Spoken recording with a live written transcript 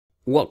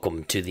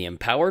Welcome to the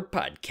Empowered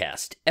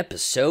Podcast,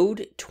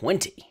 episode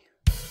 20.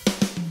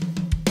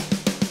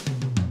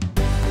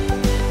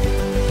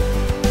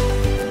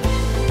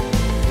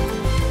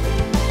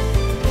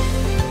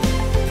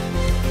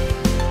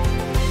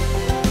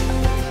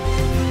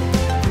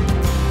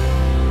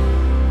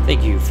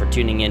 Thank you for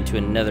tuning in to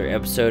another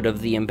episode of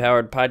the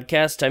Empowered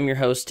Podcast. I'm your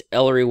host,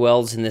 Ellery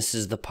Wells, and this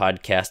is the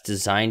podcast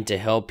designed to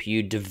help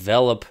you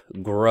develop,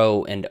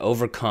 grow, and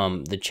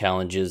overcome the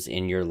challenges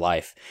in your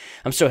life.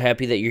 I'm so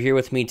happy that you're here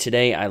with me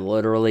today. I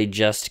literally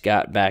just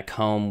got back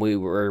home.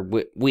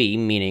 We,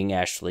 meaning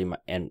Ashley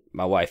and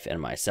my wife and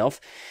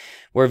myself,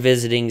 we're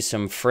visiting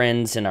some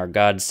friends and our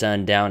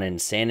godson down in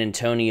San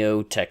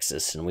Antonio,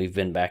 Texas, and we've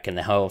been back in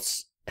the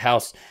house.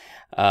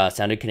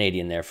 Sounded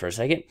Canadian there for a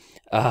second.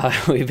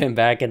 We've been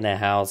back in the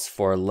house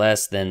for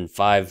less than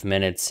 5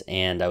 minutes,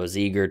 and I was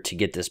eager to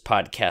get this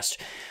podcast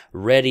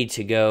ready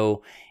to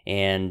go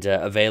and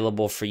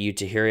available for you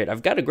to hear it.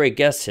 I've got a great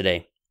guest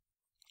today.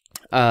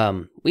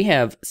 We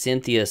have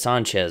Cynthia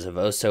Sanchez of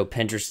Oh So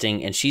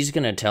Pinteresting, and she's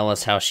going to tell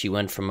us how she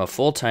went from a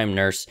full-time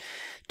nurse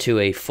to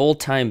a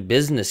full-time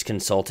business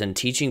consultant,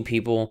 teaching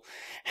people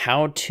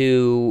how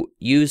to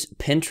use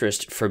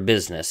Pinterest for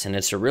business. And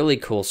it's a really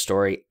cool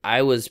story.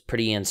 I was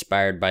pretty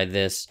inspired by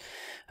this,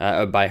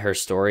 by her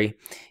story,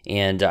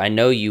 and I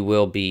know you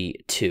will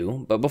be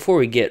too. But before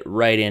we get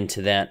right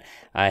into that,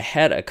 I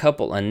had a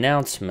couple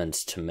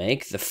announcements to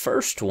make. The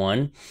first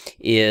one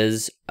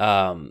is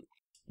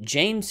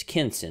James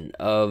Kinson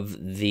of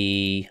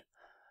the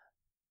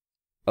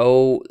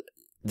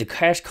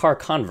Cash Car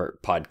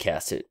Convert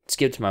podcast. It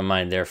skipped my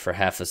mind there for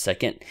half a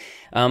second.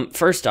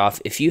 First off,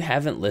 if you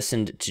haven't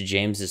listened to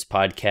James's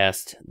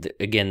podcast,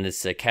 again, this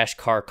is a Cash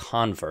Car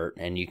Convert,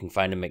 and you can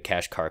find him at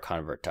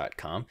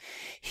cashcarconvert.com.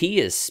 He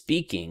is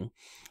speaking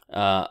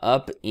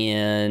up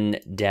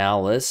in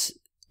Dallas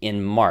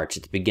in March,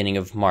 at the beginning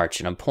of March,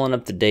 and I'm pulling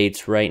up the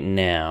dates right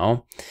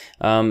now.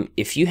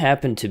 If you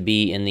happen to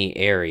be in the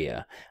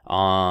area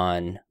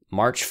on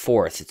March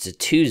 4th, it's a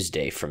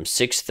Tuesday from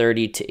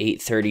 6:30 to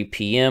 8:30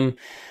 p.m.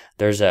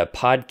 There's a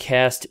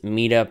podcast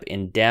meetup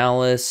in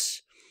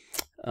Dallas.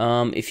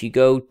 If you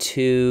go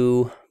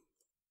to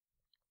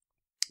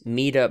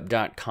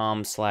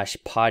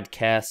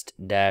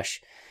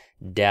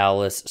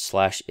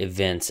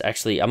meetup.com/podcast-Dallas/events.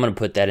 Actually, I'm going to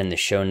put that in the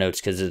show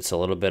notes because it's a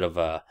little bit of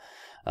a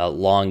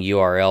long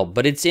URL,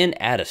 but it's in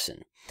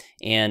Addison.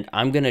 And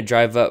I'm going to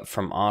drive up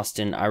from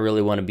Austin. I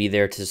really want to be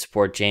there to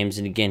support James.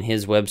 And again,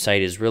 his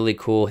website is really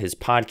cool. His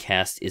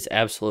podcast is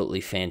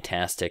absolutely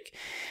fantastic.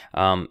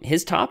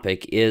 His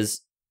topic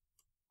is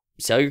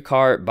sell your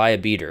car, buy a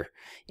beater.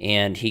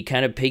 And he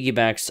kind of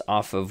piggybacks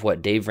off of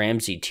what Dave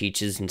Ramsey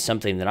teaches, and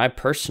something that I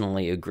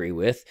personally agree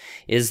with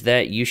is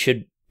that you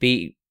should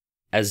be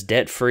as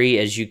debt-free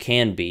as you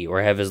can be,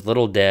 or have as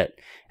little debt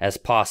as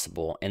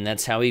possible. And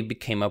that's how he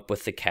came up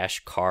with the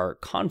Cash Car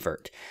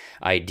Convert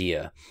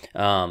idea.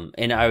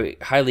 And I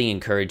highly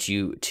encourage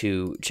you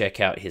to check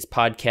out his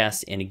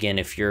podcast. And again,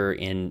 if you're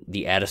in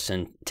the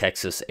Addison,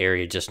 Texas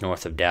area, just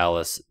north of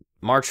Dallas,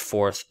 March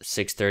 4th,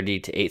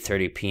 6:30 to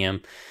 8:30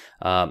 p.m.,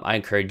 I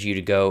encourage you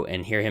to go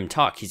and hear him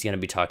talk. He's going to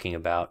be talking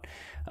about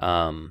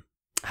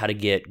how to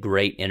get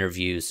great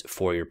interviews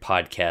for your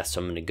podcast. So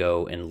I'm going to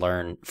go and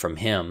learn from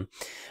him.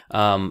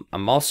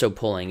 I'm also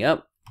pulling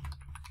up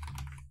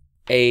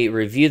a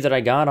review that I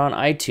got on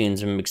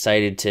iTunes. I'm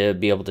excited to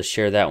be able to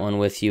share that one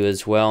with you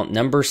as well.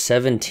 Number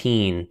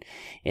 17,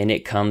 and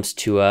it comes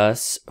to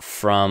us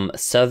from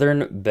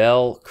Southern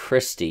Belle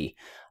Christie.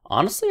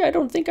 Honestly, I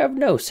don't think I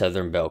know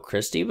Southern Belle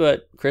Christie,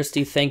 but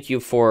Christie, thank you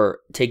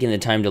for taking the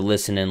time to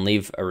listen and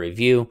leave a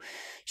review.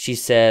 She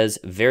says,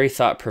 very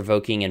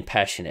thought-provoking and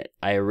passionate.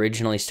 I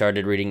originally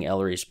started reading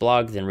Ellery's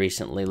blog, then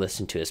recently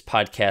listened to his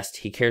podcast.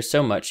 He cares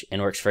so much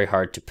and works very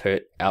hard to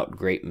put out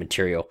great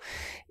material.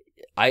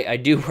 I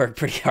do work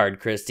pretty hard,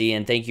 Christy,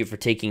 and thank you for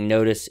taking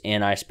notice,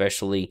 and I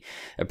especially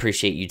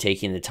appreciate you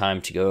taking the time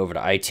to go over to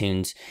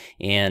iTunes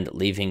and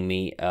leaving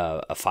me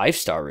a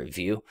 5-star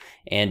review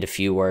and a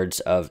few words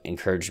of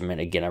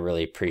encouragement. Again, I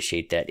really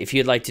appreciate that. If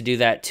you'd like to do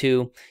that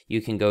too,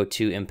 you can go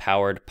to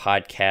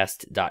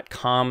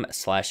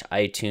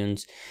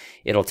empoweredpodcast.com/iTunes.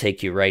 It'll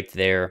take you right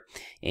there,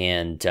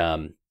 and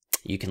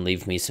you can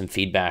leave me some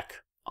feedback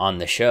on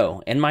the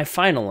show. And my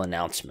final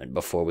announcement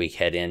before we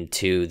head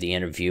into the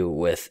interview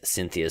with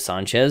Cynthia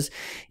Sanchez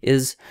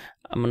is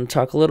I'm going to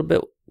talk a little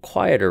bit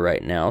quieter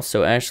right now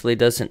so Ashley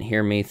doesn't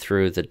hear me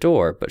through the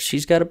door, but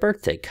she's got a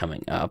birthday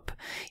coming up.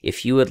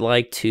 If you would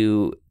like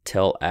to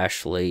tell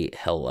Ashley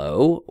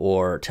hello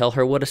or tell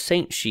her what a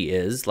saint she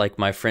is, like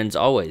my friends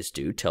always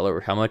do, tell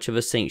her how much of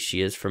a saint she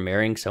is for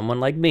marrying someone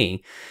like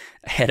me,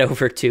 head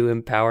over to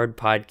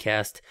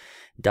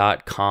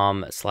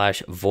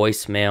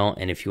empoweredpodcast.com/voicemail.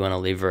 And if you want to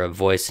leave her a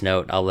voice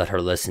note, I'll let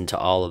her listen to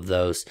all of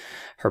those.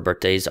 Her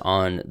birthday's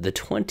on the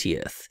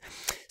 20th.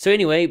 So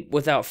anyway,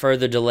 without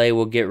further delay,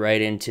 we'll get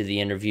right into the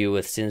interview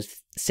with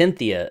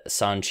Cynthia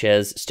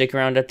Sanchez. Stick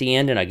around at the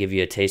end and I'll give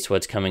you a taste of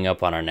what's coming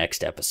up on our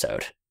next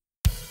episode.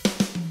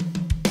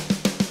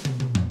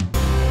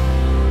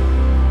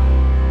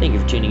 Thank you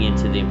for tuning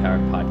into the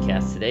Empowered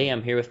Podcast today.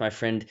 I'm here with my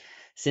friend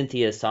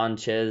Cynthia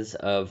Sanchez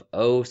of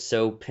Oh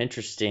So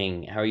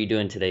Pinteresting. How are you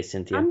doing today,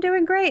 Cynthia? I'm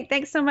doing great.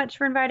 Thanks so much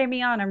for inviting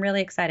me on. I'm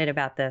really excited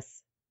about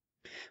this.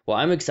 Well,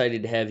 I'm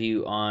excited to have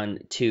you on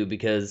too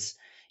because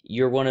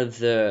you're one of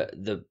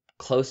the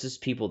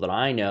closest people that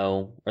I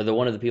know, or the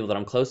one of the people that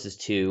I'm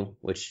closest to,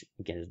 which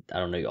again, I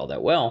don't know you all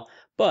that well,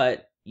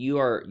 but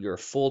you're a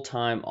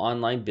full-time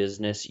online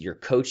business, you're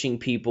coaching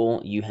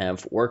people, you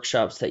have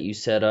workshops that you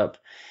set up,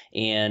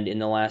 and in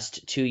the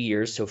last 2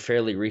 years, so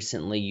fairly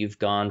recently, you've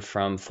gone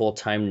from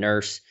full-time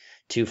nurse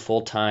to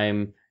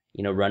full-time,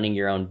 running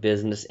your own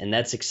business, and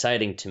that's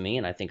exciting to me,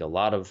 and I think a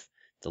lot of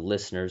the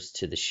listeners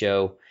to the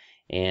show.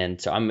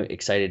 And so I'm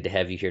excited to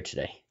have you here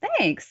today.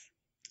 Thanks.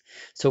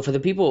 So for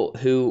the people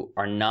who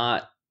are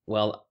not,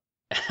 well,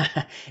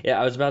 yeah,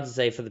 I was about to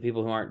say for the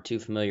people who aren't too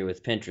familiar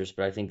with Pinterest,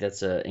 but I think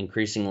that's an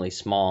increasingly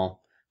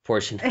small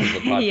portion of the Yeah,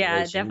 it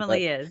population. But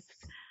definitely is.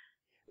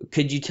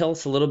 could you tell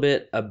us a little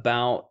bit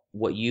about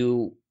what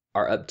you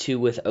are up to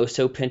with Oh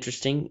So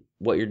Pinteresting,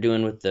 what you're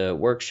doing with the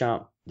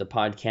workshop, the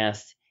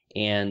podcast,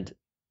 and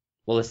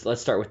well,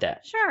 let's start with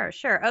that.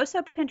 Sure. Oh,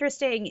 So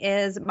Pinteresting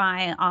is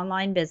my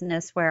online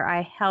business where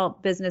I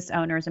help business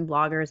owners and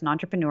bloggers and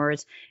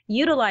entrepreneurs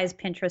utilize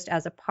Pinterest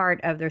as a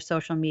part of their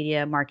social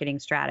media marketing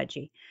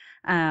strategy.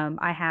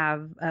 I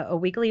have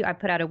I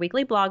put out a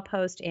weekly blog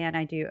post and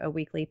I do a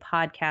weekly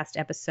podcast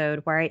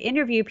episode where I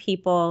interview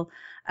people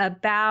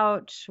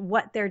about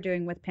what they're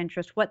doing with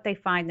Pinterest, what they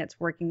find that's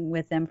working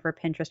with them for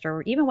Pinterest,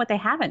 or even what they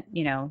haven't,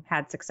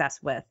 had success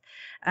with.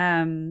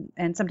 And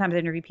sometimes I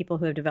interview people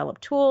who have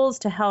developed tools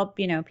to help,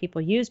 people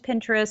use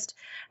Pinterest.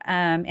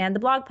 And the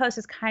blog post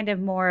is kind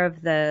of more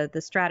of the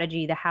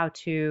strategy, the how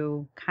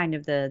to, kind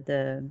of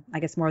the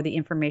I guess more of the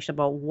information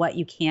about what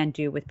you can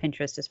do with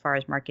Pinterest as far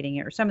as marketing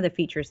it, or some of the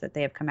features that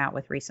they have come out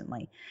with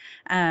recently.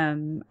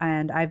 And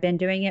I've been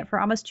doing it for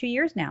almost 2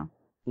 years now.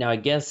 Now, I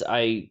guess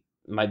I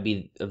might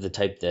be of the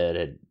type that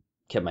had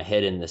kept my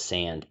head in the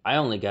sand. I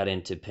only got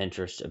into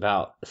Pinterest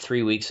about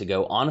 3 weeks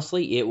ago.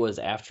 Honestly, it was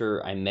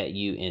after I met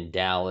you in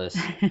Dallas,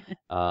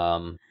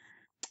 over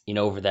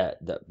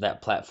that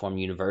platform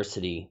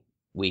university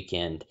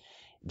weekend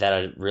that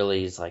I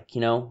really is like,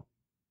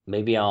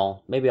 maybe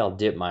I'll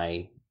dip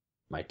my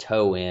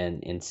toe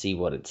in and see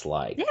what it's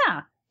like.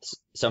 Yeah.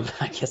 So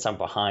I guess I'm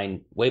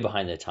way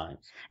behind the times.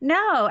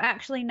 No,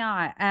 actually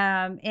not.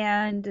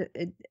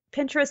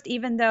 Pinterest,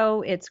 even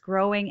though it's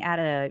growing at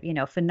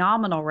a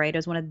phenomenal rate,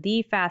 is one of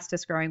the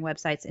fastest growing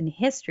websites in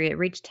history. It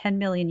reached 10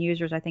 million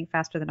users, I think,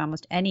 faster than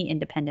almost any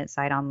independent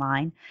site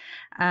online.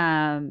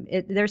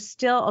 There's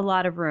still a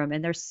lot of room,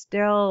 and there's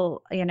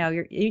still,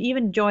 you're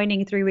even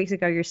joining 3 weeks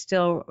ago, you're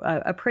still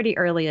a pretty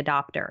early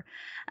adopter.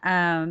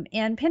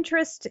 And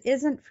Pinterest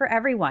isn't for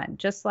everyone,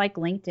 just like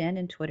LinkedIn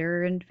and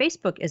Twitter and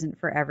Facebook isn't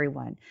for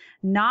everyone.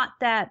 Not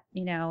that,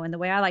 and the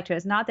way I like to,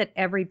 is not that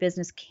every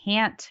business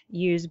can't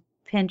use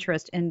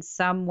Pinterest in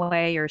some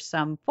way or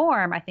some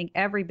form. I think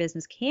every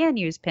business can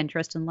use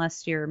Pinterest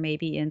unless you're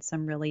maybe in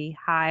some really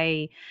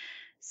high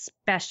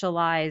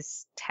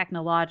specialized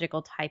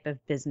technological type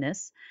of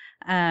business.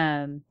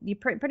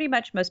 Pretty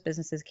much most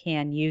businesses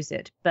can use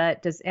it,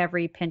 but does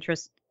every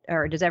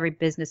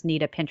business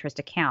need a Pinterest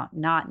account?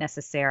 Not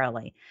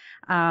necessarily.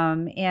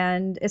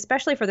 And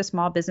especially for the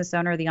small business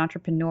owner, the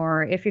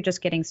entrepreneur, if you're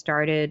just getting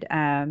started,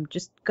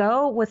 just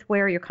go with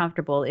where you're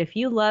comfortable. If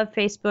you love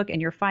Facebook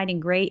and you're finding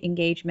great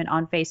engagement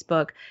on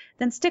Facebook,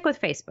 then stick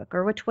with Facebook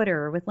or with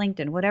Twitter or with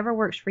LinkedIn, whatever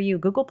works for you.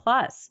 Google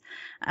Plus.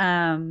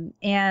 And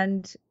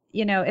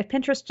if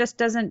Pinterest just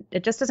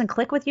doesn't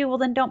click with you, well,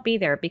 then don't be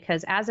there,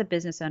 because as a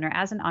business owner,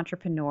 as an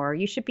entrepreneur,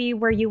 you should be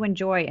where you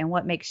enjoy and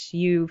what makes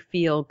you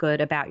feel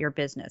good about your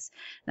business.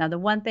 Now, the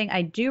one thing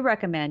I do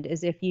recommend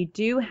is if you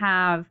do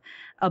have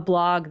a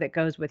blog that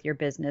goes with your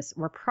business,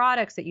 or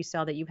products that you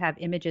sell that you have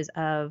images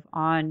of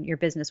on your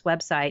business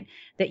website,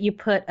 that you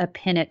put a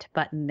pin it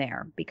button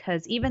there,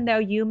 because even though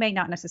you may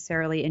not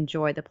necessarily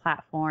enjoy the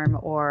platform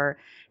or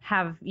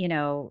have,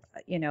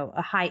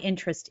 a high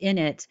interest in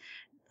it,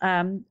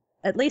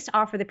 at least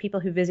offer the people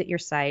who visit your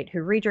site,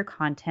 who read your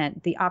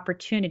content, give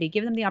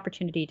them the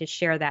opportunity to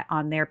share that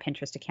on their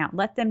Pinterest account.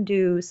 Let them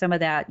do some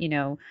of that,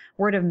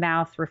 word of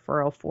mouth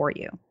referral for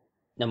you.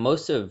 Now,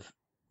 most of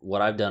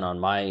what I've done on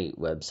my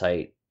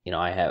website,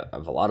 I have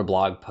a lot of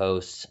blog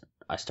posts.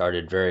 I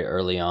started very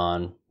early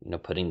on,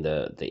 putting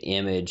the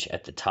image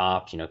at the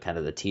top, kind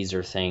of the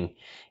teaser thing.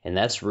 And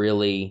that's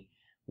really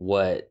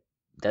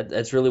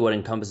that's really what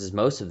encompasses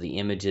most of the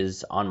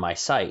images on my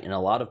site. And a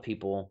lot of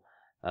people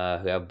who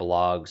have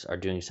blogs are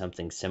doing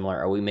something similar.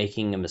 Are we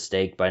making a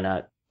mistake by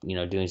not,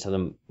 doing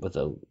something with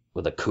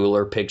a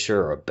cooler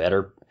picture or a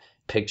better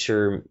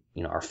picture,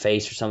 our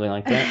face or something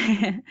like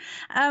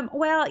that?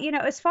 Well,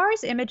 as far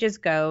as images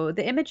go,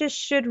 the images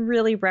should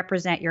really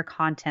represent your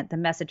content, the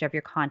message of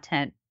your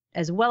content,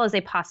 as well as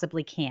they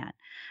possibly can.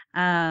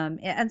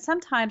 And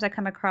sometimes I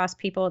come across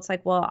people, it's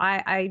like, well,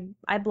 I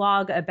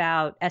blog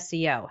about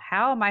SEO.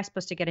 How am I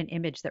supposed to get an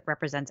image that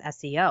represents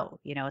SEO?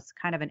 It's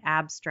kind of an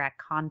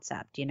abstract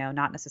concept,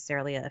 not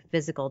necessarily a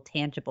physical,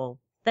 tangible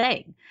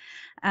thing.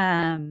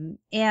 And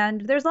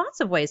there's lots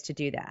of ways to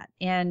do that.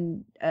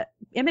 And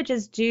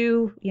images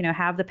do,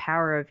 have the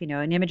power of,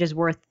 an image is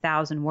worth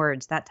 1,000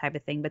 words, that type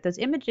of thing. But those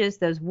images,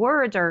 those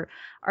words are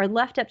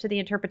left up to the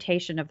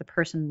interpretation of the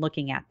person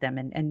looking at them,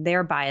 and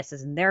their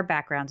biases and their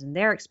backgrounds and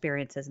their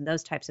experiences and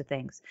those types of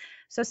things.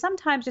 So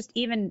sometimes just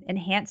even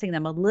enhancing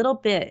them a little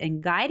bit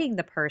and guiding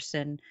the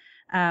person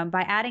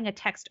by adding a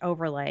text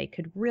overlay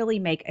could really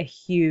make a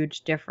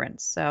huge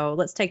difference. So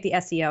let's take the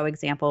SEO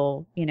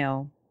example,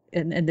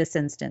 in this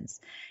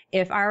instance.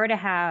 If I were to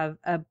have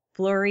a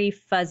blurry,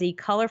 fuzzy,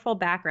 colorful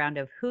background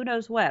of who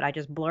knows what, I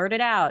just blurred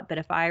it out. But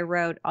if I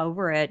wrote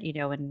over it,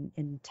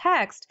 in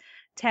text,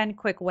 10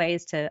 quick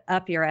ways to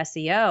up your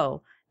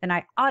SEO, then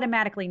I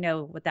automatically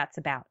know what that's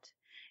about.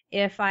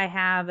 If I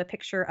have a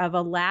picture of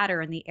a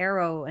ladder and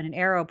an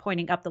arrow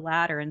pointing up the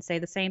ladder and say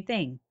the same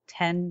thing,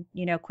 10,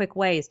 quick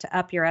ways to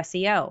up your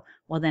SEO,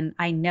 well, then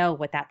I know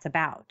what that's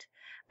about.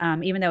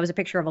 Even though it was a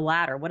picture of a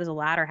ladder, what does a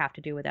ladder have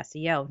to do with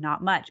SEO?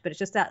 Not much, but it's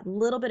just that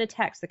little bit of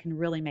text that can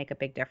really make a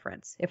big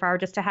difference. If I were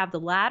just to have the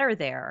ladder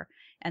there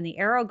and the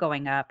arrow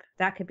going up,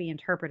 that could be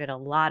interpreted a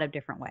lot of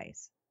different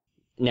ways.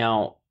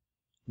 Now,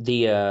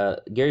 the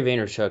Gary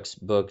Vaynerchuk's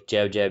book,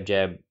 Jab, Jab,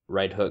 Jab,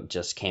 Right Hook,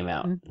 just came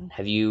out. Mm-hmm.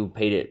 Have you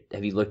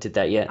looked at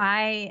that yet?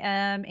 I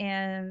am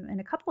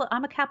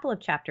I'm a couple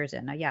of chapters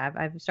in. Yeah,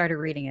 I've started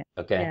reading it.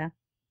 Okay. Yeah.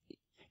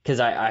 Because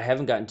I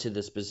haven't gotten to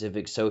the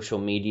specific social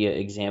media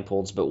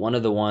examples, but one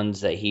of the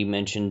ones that he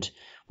mentioned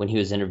when he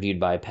was interviewed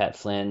by Pat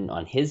Flynn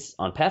on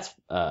Pat's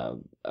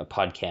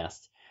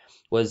podcast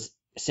was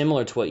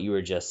similar to what you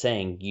were just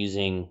saying,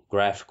 using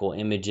graphical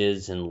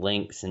images and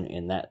links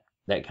and that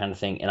kind of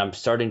thing. And I'm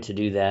starting to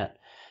do that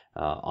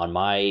on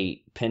my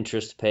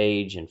Pinterest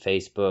page and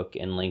Facebook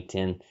and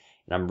LinkedIn, and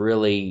I'm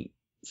really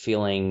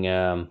feeling,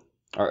 or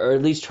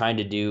at least trying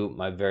to do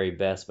my very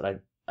best.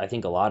 But I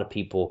think a lot of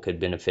people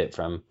could benefit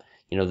from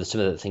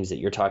some of the things that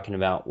you're talking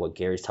about, what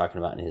Gary's talking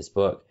about in his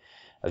book,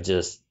 of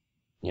just,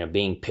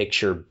 being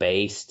picture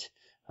based.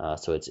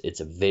 So it's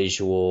a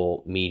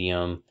visual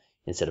medium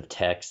instead of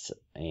text.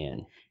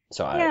 And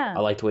so I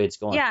like the way it's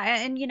going.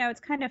 Yeah. And, it's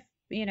kind of,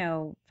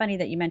 funny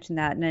that you mentioned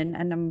that. And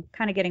I'm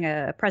kind of getting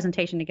a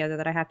presentation together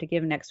that I have to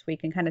give next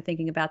week and kind of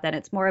thinking about that.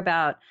 It's more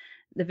about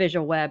the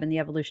visual web and the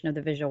evolution of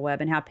the visual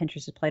web and how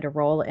Pinterest has played a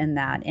role in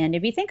that. And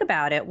if you think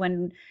about it,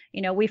 when,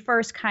 we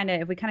first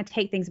if we kind of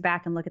take things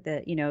back and look at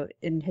the,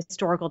 in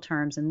historical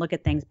terms and look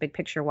at things big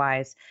picture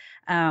wise,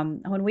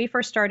 when we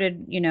first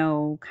started,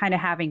 kind of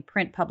having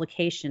print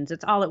publications,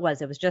 it's all it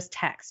was just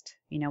text.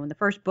 When the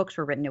first books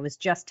were written, it was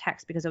just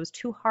text because it was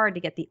too hard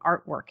to get the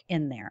artwork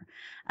in there.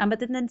 But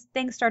then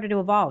things started to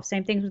evolve.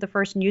 Same things with the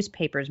first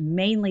newspapers,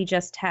 mainly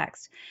just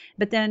text.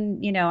 But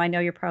then, I know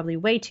you're probably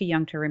way too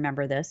young to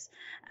remember this.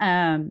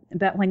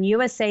 But when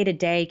USA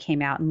Today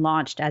came out and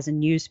launched as a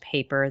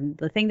newspaper,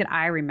 the thing that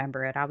I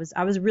remember I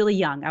was really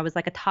young. I was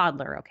like a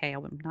toddler. Okay,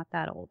 I'm not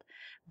that old.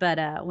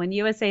 But when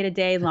USA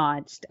Today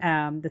launched,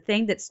 the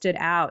thing that stood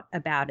out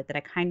about it that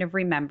I kind of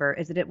remember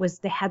is that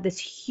they had this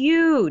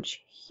huge,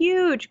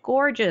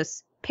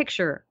 gorgeous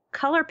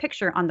color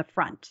picture on the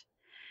front,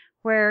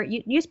 where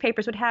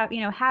newspapers would have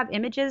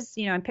images,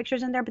 and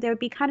pictures in there, but they would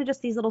be kind of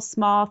just these little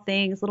small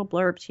things, little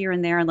blurbs here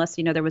and there, unless,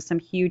 there was some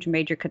huge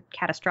major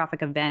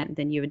catastrophic event,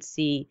 then you would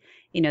see,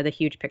 the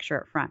huge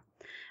picture up front.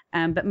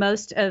 But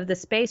most of the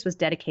space was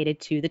dedicated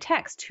to the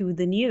text, to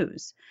the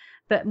news.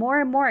 But more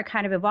and more, it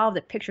kind of evolved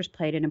that pictures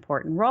played an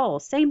important role.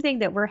 Same thing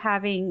that we're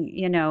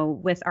having,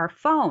 with our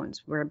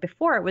phones, where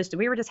before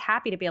we were just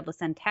happy to be able to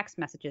send text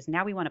messages.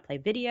 Now we want to play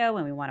video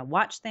and we want to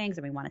watch things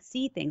and we want to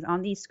see things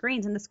on these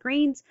screens. And the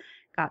screens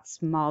got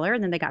smaller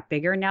and then they got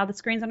bigger. And now the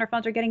screens on our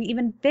phones are getting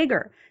even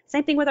bigger.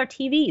 Same thing with our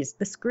TVs.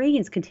 The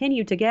screens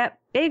continue to get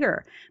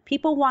bigger.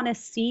 People want to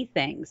see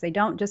things. They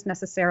don't just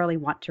necessarily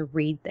want to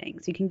read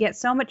things. You can get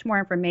so much more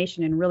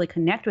information and really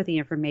connect with the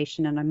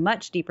information on a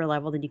much deeper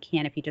level than you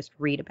can if you just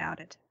read about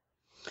it.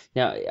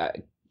 Now,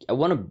 I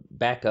want to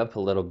back up a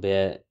little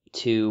bit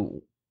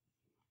to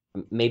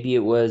maybe it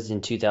was in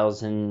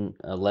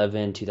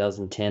 2011,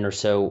 2010 or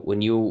so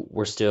when you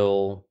were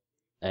still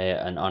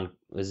an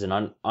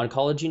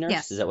oncology nurse?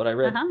 Yes. Is that what I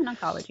read? An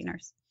oncology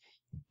nurse.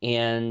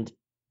 And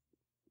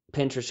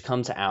Pinterest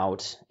comes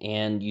out,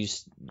 and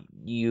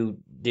you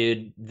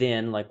did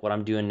then like what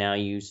I'm doing now.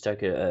 You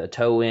stuck a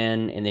toe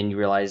in, and then you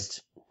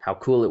realized how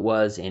cool it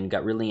was and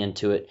got really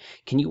into it.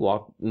 Can you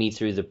walk me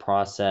through the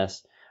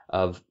process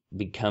of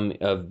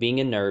being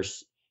a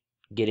nurse,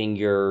 getting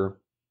your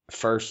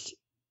first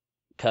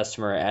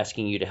customer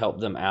asking you to help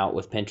them out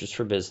with Pinterest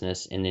for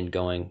Business, and then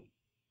going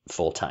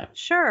full time?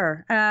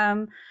 Sure.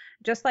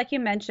 Just like you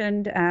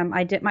mentioned,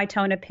 I dipped my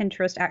toe into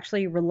Pinterest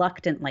actually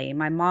reluctantly.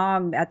 My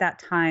mom at that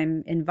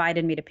time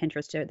invited me to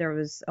Pinterest. There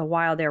was a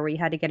while there where you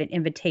had to get an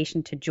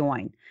invitation to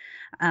join.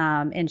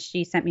 And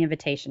she sent me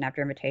invitation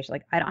after invitation.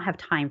 Like, I don't have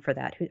time for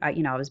that. I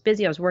was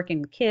busy. I was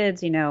working with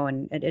kids,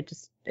 and it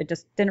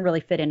just didn't really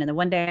fit in. And then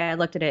one day I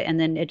looked at it, and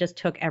then it just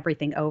took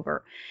everything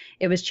over.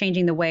 It was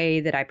changing the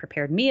way that I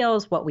prepared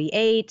meals, what we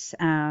ate,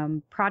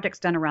 projects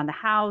done around the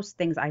house,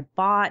 things I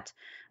bought.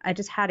 I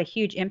just had a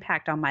huge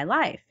impact on my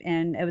life.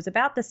 And it was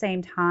about the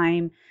same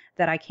time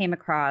that I came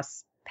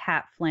across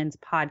Pat Flynn's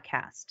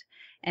podcast.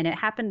 And it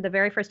happened, the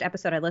very first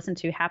episode I listened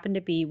to happened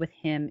to be with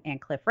him and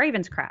Cliff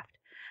Ravenscraft.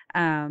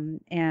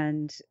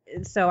 And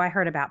so I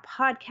heard about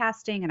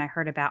podcasting, and I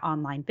heard about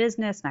online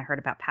business, and I heard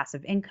about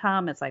passive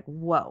income. It's like,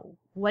 whoa,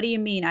 what do you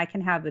mean I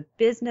can have a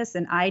business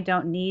and I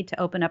don't need to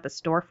open up a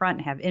storefront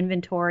and have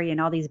inventory and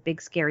all these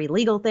big scary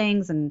legal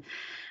things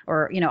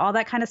or all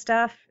that kind of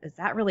stuff? Is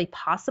that really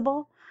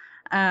possible?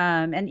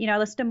 And I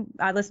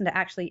listened to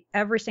actually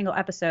every single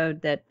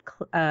episode that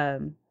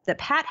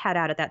Pat had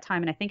out at that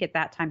time. And I think at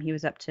that time he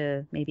was up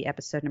to maybe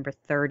episode number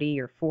 30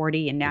 or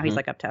 40. And now he's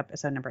like up to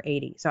episode number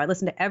 80. So I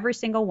listened to every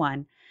single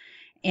one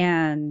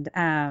and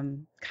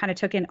kind of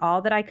took in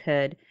all that I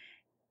could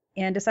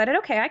and decided,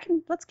 okay,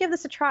 let's give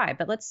this a try,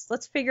 but let's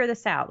figure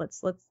this out.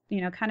 Let's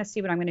kind of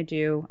see what I'm going to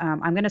do.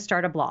 I'm going to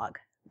start a blog.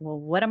 Well,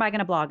 what am I going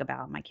to blog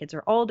about? My kids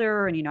are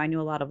older, and I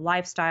knew a lot of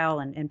lifestyle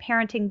and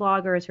parenting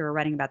bloggers who are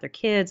writing about their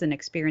kids and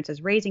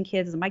experiences raising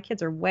kids. And my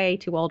kids are way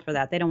too old for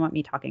that. They don't want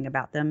me talking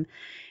about them.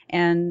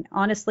 And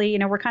honestly,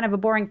 we're kind of a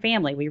boring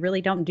family. We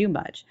really don't do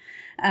much.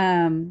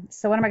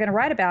 So what am I going to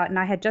write about? And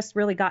I had just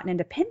really gotten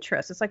into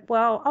Pinterest. It's like,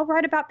 well, I'll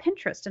write about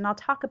Pinterest, and I'll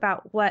talk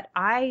about what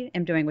I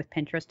am doing with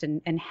Pinterest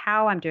and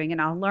how I'm doing it.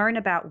 And I'll learn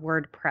about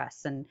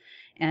WordPress and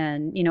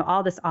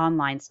all this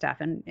online stuff.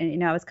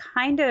 And I was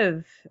kind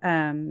of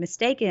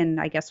mistaken,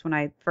 I guess, when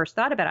I first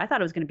thought about it. I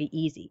thought it was going to be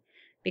easy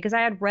because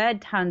I had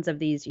read tons of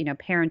these,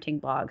 parenting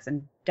blogs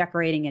and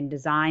decorating and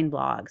design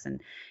blogs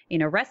and,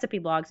 recipe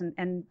blogs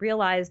and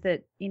realized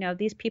that,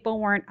 these people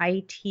weren't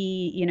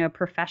IT,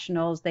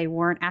 professionals. They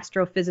weren't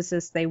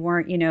astrophysicists. They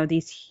weren't,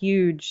 these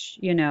huge,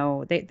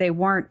 they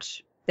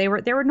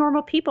were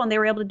normal people, and they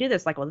were able to do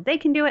this. Like, well, they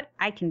can do it,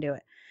 I can do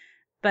it.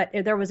 But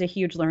there was a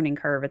huge learning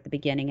curve at the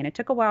beginning, and it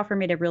took a while for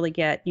me to really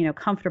get,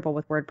 comfortable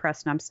with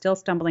WordPress, and I'm still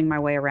stumbling my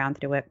way around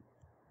through it.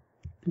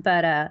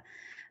 But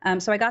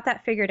so I got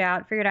that figured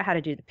out how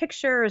to do the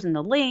pictures and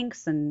the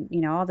links and,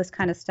 all this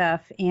kind of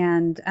stuff,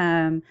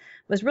 and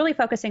was really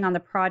focusing on the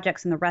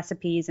projects and the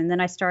recipes. And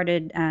then I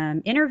started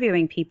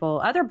interviewing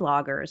people, other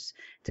bloggers,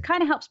 to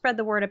kind of help spread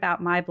the word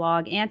about my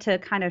blog and to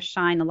kind of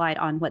shine a light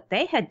on what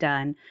they had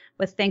done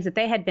with things that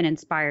they had been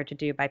inspired to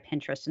do by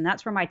Pinterest. And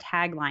that's where my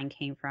tagline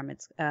came from.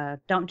 It's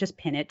don't just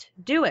pin it,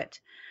 do it.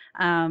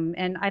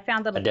 And I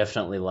found that I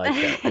definitely like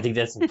that. I think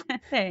that's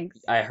thanks.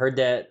 I heard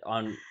that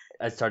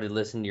I started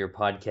listening to your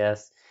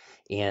podcast,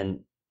 and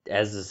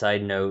as a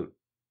side note,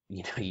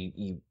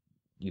 you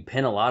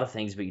pin a lot of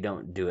things, but you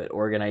don't do it.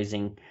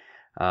 Organizing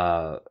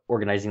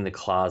the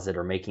closet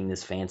or making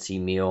this fancy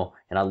meal.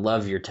 And I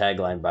love your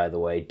tagline, by the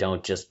way,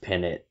 don't just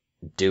pin it,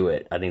 do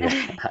it. I think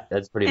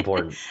that's pretty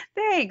important.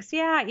 Thanks.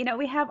 Yeah.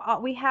 We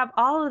have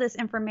all of this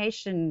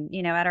information,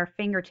 at our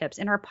fingertips,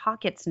 in our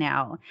pockets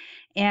now.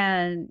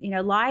 And,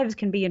 lives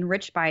can be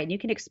enriched by it. And you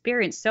can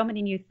experience so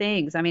many new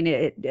things. I mean,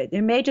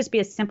 it may just be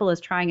as simple as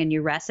trying a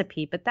new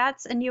recipe, but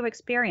that's a new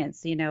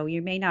experience.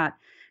 You may not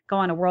go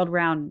on a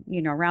around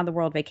the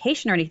world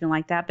vacation or anything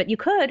like that, but you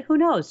could, who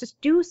knows, just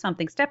do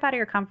something, step out of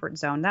your comfort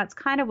zone. That's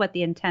kind of what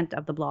the intent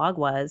of the blog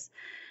was.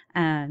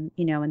 In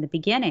the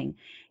beginning,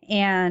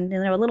 and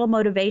a little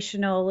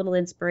motivational, a little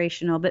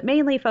inspirational, but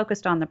mainly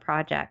focused on the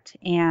project.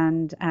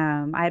 And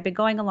I had been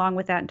going along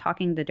with that and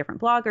talking to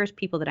different bloggers,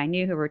 people that I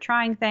knew who were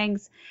trying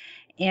things.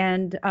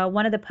 And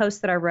one of the posts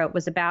that I wrote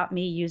was about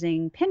me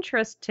using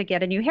Pinterest to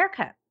get a new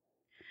haircut.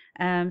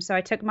 So I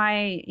took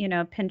my,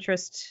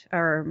 Pinterest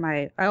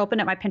I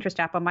opened up my Pinterest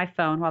app on my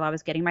phone while I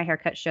was getting my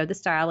haircut, showed the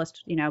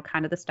stylist,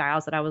 kind of the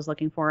styles that I was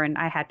looking for. And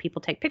I had people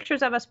take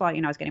pictures of us while,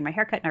 I was getting my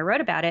haircut, and I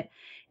wrote about it.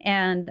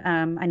 And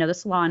I know the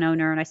salon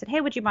owner, and I said,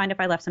 hey, would you mind if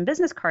I left some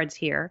business cards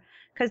here?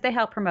 Because they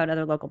help promote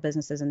other local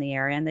businesses in the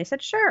area. And they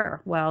said,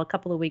 sure. Well, a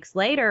couple of weeks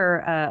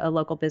later, a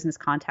local business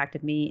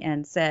contacted me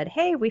and said,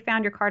 hey, we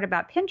found your card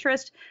about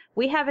Pinterest.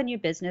 We have a new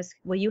business.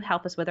 Will you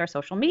help us with our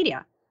social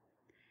media?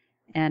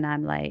 And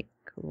I'm like,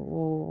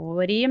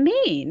 what do you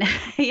mean?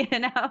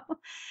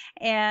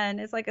 And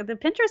it's like, the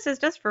Pinterest is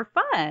just for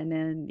fun.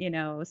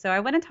 And, so I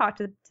went and talked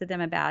to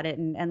them about it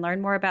and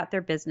learned more about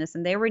their business.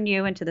 And they were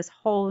new into this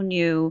whole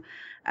new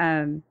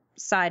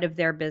side of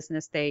their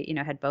business. They,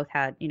 had both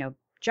had,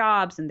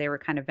 jobs, and they were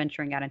kind of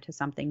venturing out into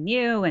something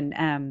new.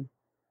 And,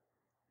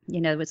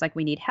 it was like,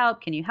 we need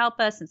help. Can you help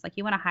us? And it's like,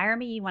 you want to hire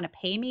me? You want to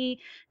pay me?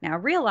 Now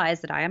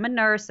realize that I am a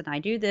nurse and I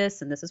do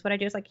this and this is what I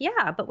do. It's like,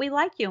 yeah, but we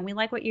like you and we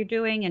like what you're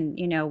doing. And,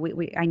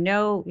 I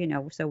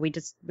know, so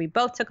we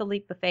both took a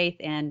leap of faith,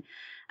 and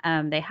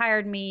they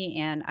hired me,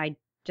 and I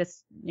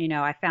just,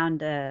 I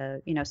found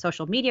a,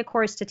 social media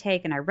course to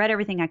take, and I read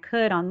everything I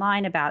could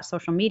online about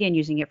social media and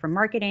using it for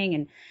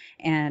marketing,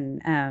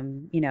 and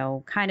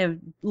kind of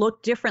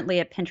looked differently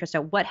at Pinterest,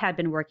 at what had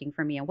been working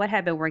for me and what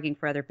had been working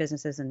for other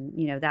businesses,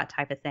 and, that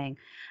type of thing.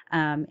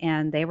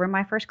 And they were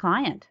my first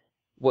client.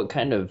 What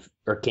kind of,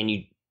 or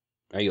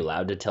are you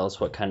allowed to tell us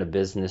what kind of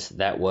business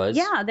that was?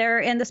 Yeah, they're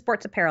in the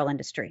sports apparel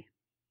industry.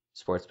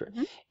 Sports.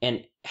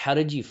 And how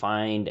did you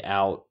find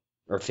out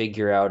or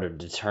figure out or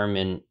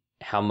determine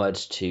how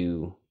much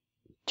to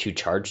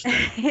charge them?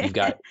 You've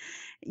got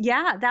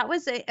Yeah, that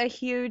was a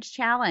huge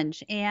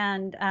challenge.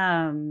 And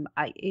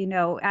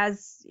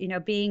as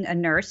being a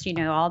nurse,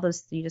 all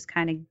those, you just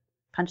kind of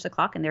punch the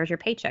clock and there's your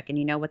paycheck, and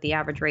you know what the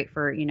average rate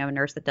for a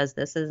nurse that does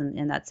this is,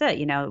 and that's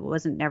it. It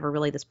wasn't never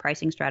really this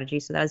pricing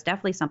strategy. So that was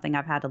definitely something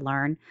I've had to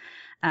learn.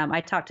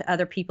 I talked to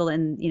other people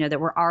that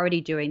were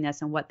already doing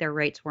this, and what their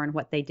rates were and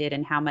what they did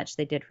and how much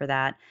they did for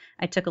that.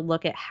 I took a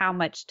look at how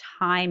much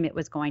time it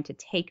was going to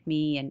take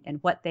me, and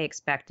what they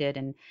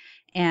expected,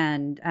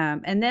 and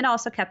then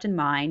also kept in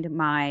mind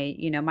my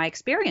my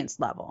experience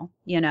level,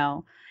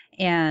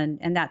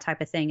 and that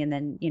type of thing, and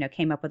then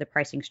came up with a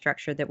pricing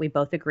structure that we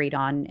both agreed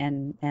on,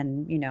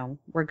 and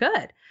we're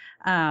good.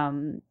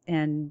 And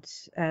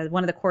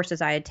one of the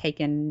courses I had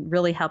taken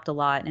really helped a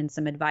lot, and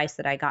some advice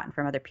that I gotten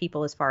from other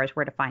people as far as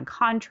where to find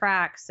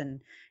contracts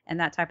and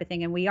that type of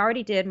thing. And we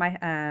already did,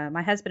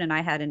 my husband and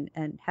I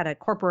had a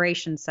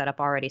corporation set up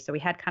already, so we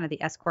had kind of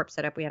the S corp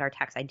set up. We had our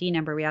tax ID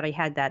number. We already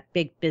had that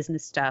big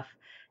business stuff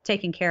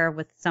taken care of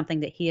with something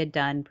that he had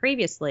done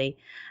previously.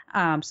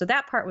 So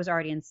that part was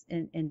already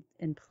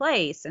in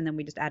place. And then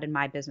we just added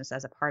my business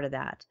as a part of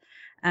that.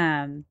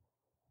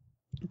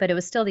 But it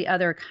was still the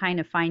other kind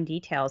of fine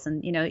details.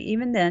 And,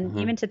 even then,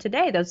 even to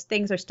today, those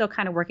things are still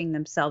kind of working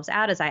themselves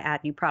out as I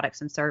add new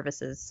products and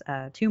services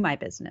to my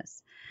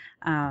business.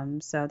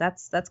 So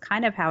that's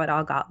kind of how it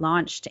all got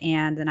launched.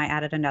 And then I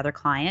added another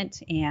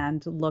client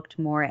and looked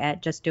more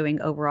at just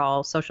doing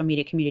overall social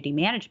media community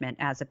management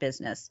as a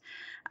business.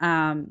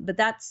 But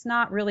that's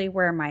not really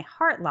where my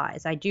heart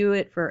lies. I do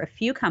it for a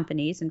few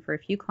companies and for a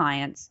few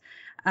clients.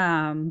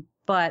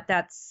 But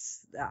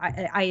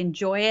I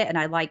enjoy it, and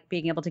I like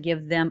being able to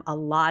give them a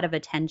lot of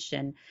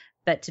attention.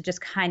 But to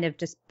just kind of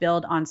just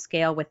build on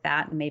scale with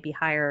that, and maybe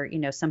hire,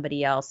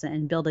 somebody else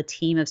and build a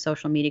team of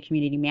social media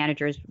community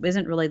managers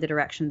isn't really the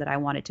direction that I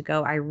wanted to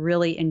go. I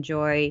really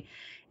enjoy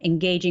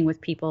engaging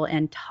with people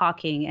and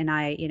talking. And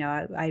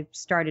I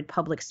started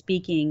public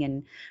speaking,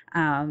 and,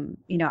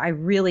 I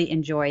really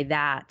enjoy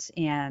that,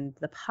 and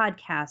the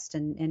podcast,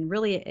 and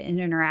really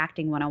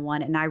interacting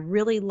one-on-one. And I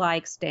really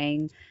like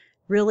staying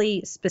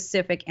really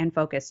specific and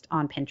focused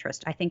on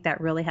Pinterest. I think that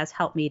really has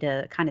helped me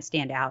to kind of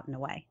stand out in a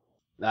way.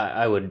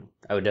 I would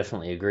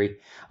definitely agree.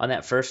 On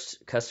that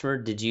first customer,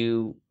 did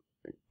you,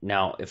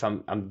 now if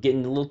I'm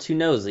getting a little too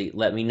nosy,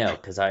 let me know,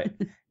 because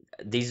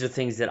these are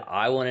things that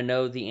I want to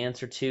know the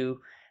answer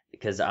to,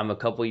 because I'm a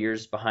couple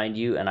years behind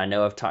you, and I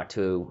know I've talked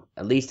to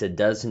at least a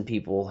dozen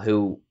people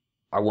who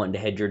are wanting to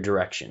head your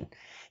direction.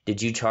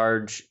 Did you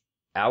charge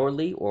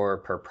hourly or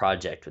per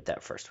project with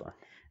that first one?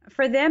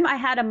 For them, I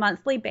had a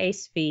monthly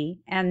base fee,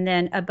 and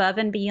then above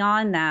and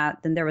beyond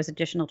that, then there was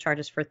additional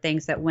charges for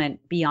things that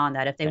went beyond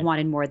that. If they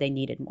wanted more, they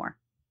needed more.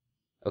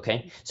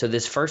 Okay. So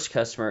this first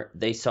customer,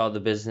 they saw the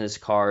business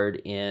card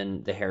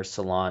in the hair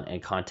salon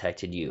and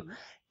contacted you.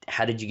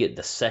 How did you get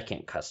the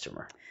second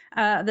customer?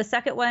 The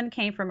second one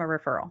came from a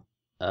referral.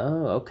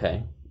 Oh,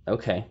 okay.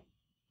 Okay.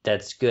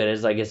 That's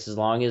good. I guess as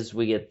long as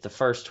we get the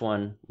first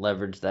one,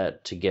 leverage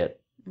that to get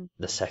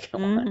the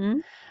second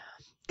one.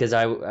 Because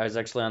I was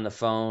actually on the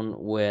phone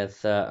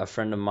with a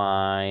friend of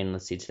mine.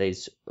 Let's see,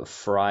 today's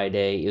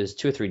Friday. It was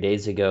 2 or 3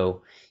 days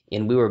ago,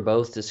 and we were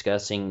both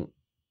discussing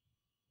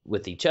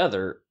with each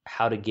other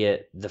how to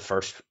get the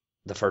first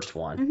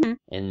one,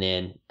 and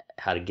then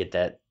how to get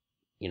that,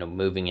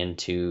 moving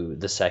into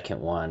the second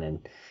one,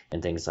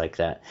 and things like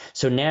that.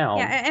 So now,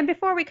 yeah. And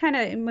before we kind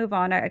of move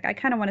on, I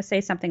kind of want to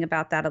say something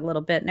about that a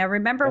little bit. Now,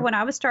 remember when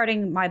I was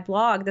starting my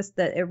blog,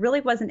 it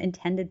really wasn't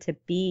intended to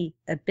be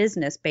a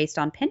business based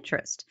on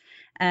Pinterest.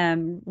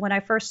 When I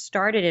first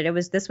started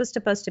it, this was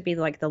supposed to be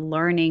like the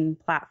learning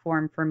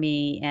platform for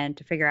me, and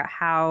to figure out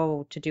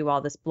how to do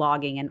all this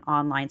blogging and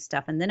online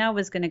stuff. And then I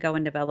was going to go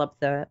and develop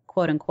the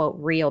quote unquote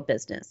real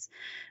business.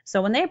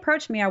 So when they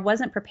approached me, I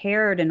wasn't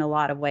prepared in a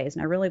lot of ways.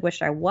 And I really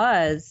wish I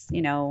was,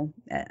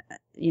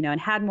 and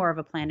had more of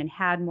a plan and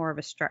had more of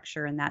a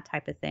structure and that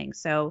type of thing.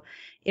 So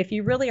if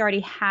you really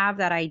already have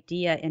that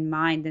idea in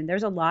mind, then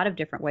there's a lot of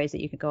different ways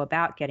that you could go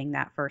about getting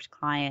that first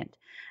client.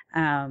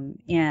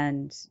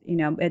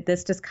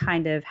 This just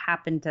kind of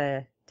happened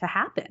to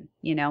happen.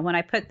 When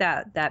I put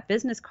that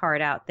business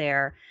card out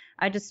there,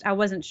 I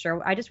wasn't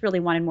sure. I just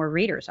really wanted more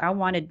readers. I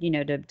wanted,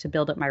 to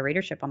build up my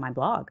readership on my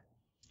blog.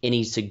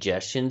 Any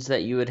suggestions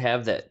that you would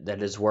have that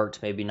has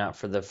worked, maybe not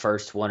for the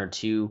first one or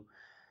two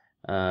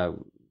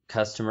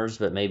customers,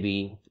 but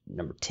maybe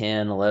number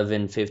 10,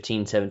 11,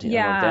 15, 17, something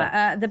like that?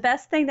 Yeah, the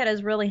best thing that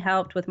has really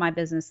helped with my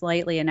business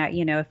lately, and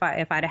if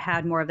I'd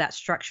had more of that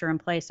structure in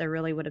place, I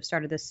really would have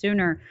started this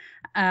sooner.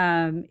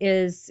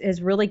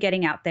 Is really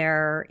getting out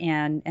there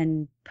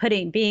and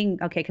being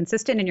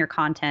consistent in your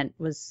content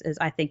is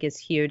I think is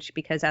huge,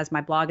 because as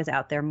my blog is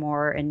out there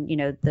more, and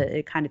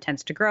it kind of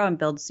tends to grow and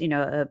builds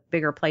a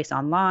bigger place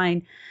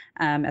online.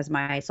 As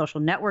my social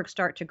networks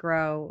start to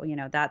grow,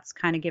 that's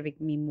kind of giving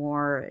me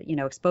more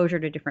exposure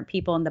to different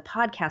people, and the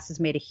podcast has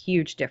made a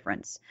huge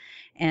difference.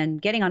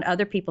 And getting on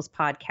other people's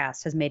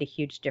podcasts has made a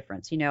huge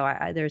difference.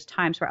 There's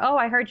times where,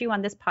 I heard you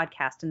on this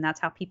podcast, and that's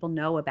how people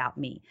know about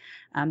me.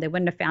 They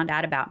wouldn't have found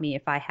out about me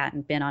if I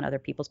hadn't been on other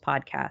people's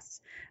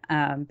podcasts.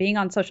 Being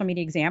on Social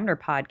Media Examiner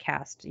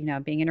podcast,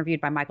 being interviewed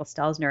by Michael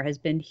Stelzner has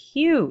been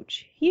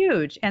huge,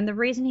 huge. And the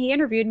reason he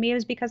interviewed me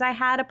was because I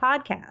had a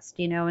podcast,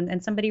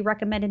 and somebody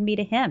recommended me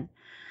to him.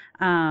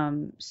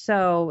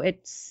 So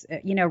it's,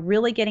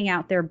 really getting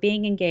out there,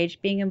 being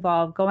engaged, being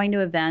involved, going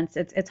to events.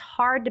 It's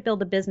hard to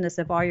build a business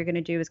if all you're going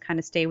to do is kind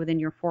of stay within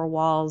your four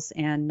walls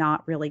and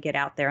not really get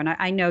out there. And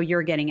I know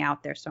you're getting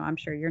out there, so I'm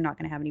sure you're not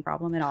going to have any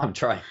problem at all. I'm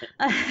trying.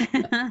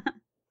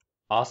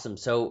 Awesome.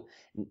 So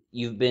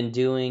you've been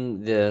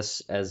doing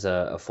this as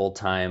a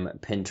full-time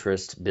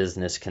Pinterest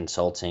business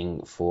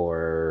consulting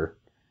for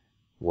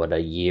what,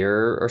 a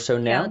year or so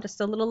now? Yeah,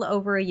 just a little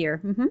over a year.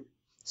 Mm-hmm.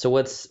 So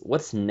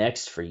what's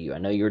next for you? I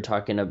know you were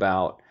talking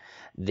about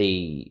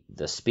the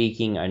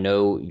speaking. I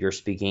know you're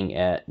speaking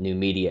at New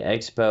Media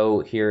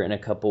Expo here in a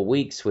couple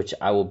weeks, which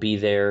I will be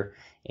there,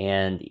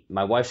 and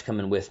my wife's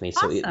coming with me.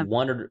 So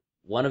Awesome.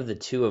 One of the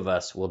two of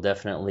us will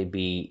definitely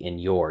be in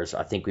yours.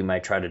 I think we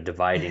might try to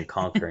divide and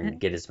conquer and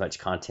get as much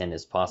content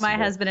as possible. My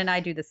husband and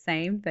I do the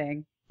same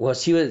thing. Well,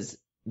 she was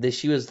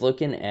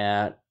looking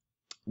at,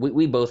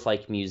 we both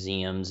like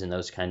museums and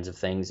those kinds of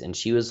things, and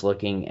she was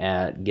looking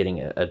at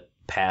getting a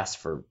pass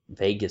for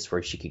Vegas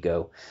where she could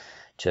go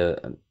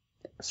to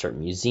certain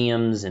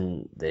museums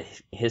and the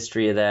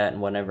history of that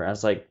and whatever. I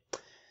was like,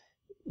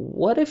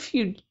 what if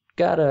you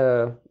got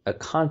a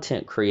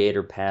content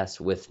creator pass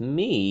with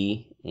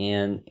me?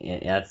 And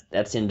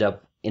that's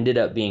ended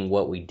up being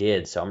what we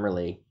did. So I'm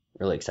really,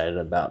 really excited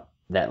about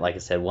that. Like I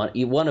said,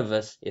 one of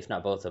us, if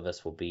not both of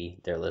us, will be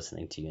there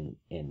listening to you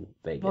in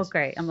Vegas. Well,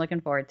 great. I'm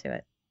looking forward to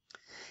it.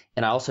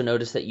 And I also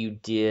noticed that you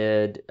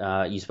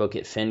spoke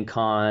at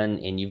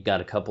FinCon, and you've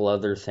got a couple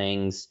other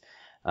things.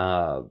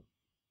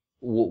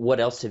 What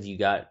else have you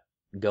got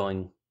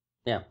going?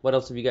 Yeah, what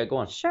else have you got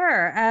going?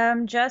 Sure.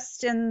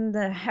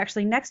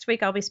 Actually next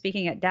week I'll be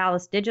speaking at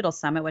Dallas Digital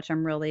Summit, which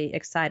I'm really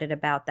excited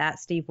about that.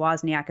 Steve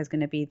Wozniak is going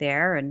to be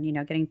there, and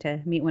getting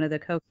to meet one of the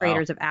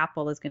co-creators of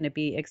Apple is going to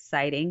be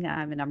exciting.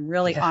 And I'm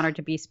really honored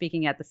to be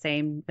speaking at the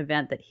same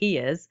event that he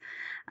is.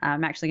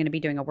 I'm actually going to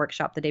be doing a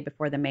workshop the day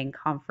before the main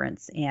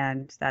conference,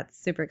 and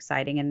that's super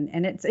exciting.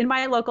 And it's in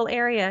my local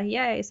area.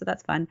 Yay. So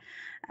that's fun.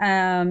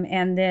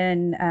 And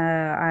then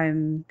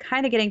I'm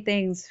kind of getting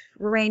things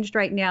arranged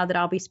right now that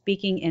I'll be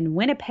speaking in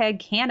Winnipeg,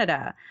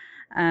 Canada,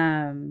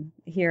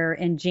 here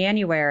in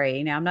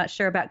January. Now, I'm not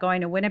sure about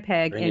going to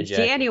Winnipeg in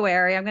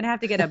January. I'm going to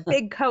have to get a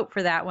big coat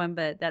for that one,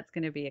 but that's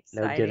going to be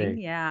exciting. No kidding.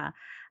 Yeah.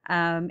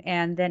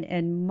 And then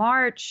in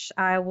March,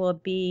 I will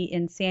be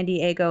in San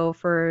Diego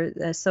for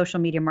the Social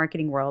Media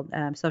Marketing World,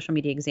 Social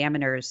Media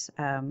Examiners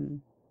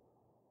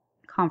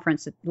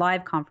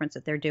live conference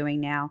that they're doing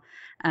now.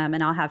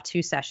 And I'll have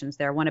two sessions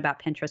there, one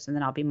about Pinterest, and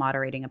then I'll be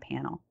moderating a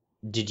panel.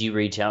 Did you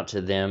reach out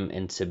to them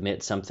and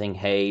submit something?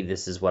 Hey,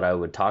 this is what I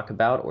would talk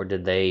about, or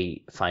did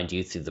they find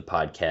you through the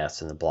podcast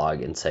and the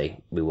blog and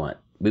say, we want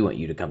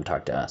you to come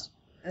talk to us?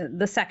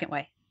 The second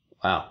way.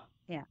 Wow.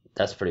 Yeah.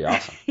 That's pretty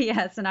awesome.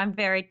 Yes, and I'm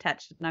very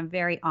touched and I'm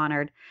very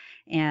honored,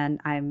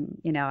 and I'm,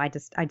 I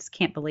just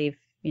can't believe,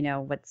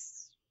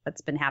 what's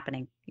been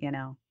happening,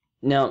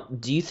 Now,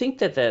 do you think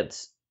that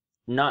that's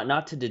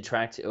not to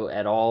detract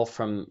at all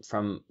from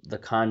the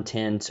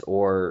content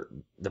or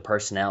the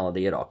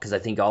personality at all, because I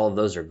think all of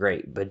those are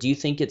great, but do you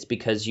think it's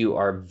because you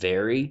are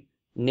very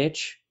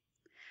niche?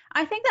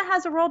 I think that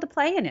has a role to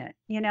play in it.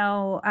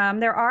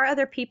 There are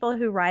other people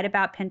who write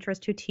about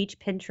Pinterest, who teach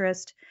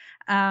Pinterest,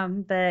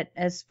 but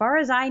as far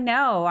as I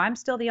know, I'm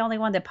still the only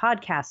one that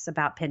podcasts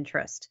about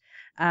Pinterest.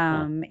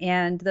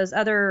 And those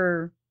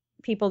other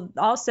people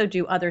also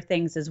do other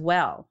things as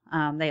well.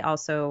 They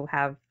also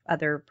have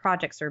other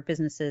projects or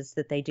businesses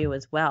that they do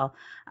as well.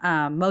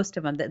 Most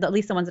of them, at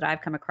least the ones that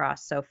I've come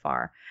across so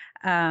far.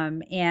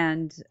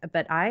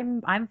 But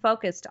I'm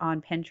focused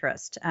on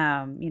Pinterest,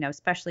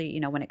 especially,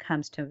 when it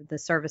comes to the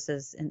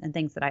services and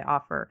things that I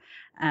offer.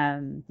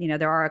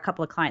 There are a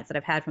couple of clients that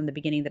I've had from the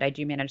beginning that I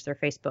do manage their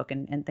Facebook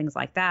and things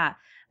like that.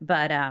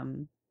 But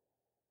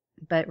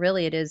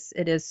really it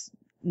is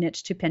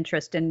niche to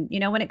Pinterest. And,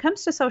 when it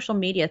comes to social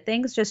media,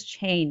 things just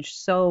change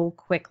so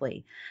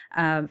quickly.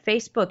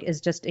 Facebook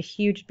is just a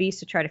huge beast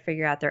to try to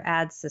figure out their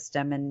ad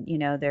system and,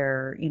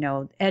 their,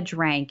 edge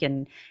rank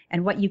and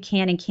what you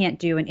can and can't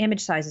do and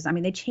image sizes. I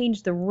mean, they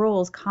change the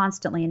rules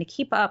constantly, and to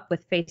keep up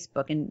with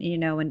Facebook and,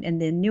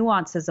 and the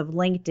nuances of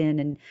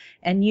LinkedIn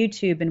and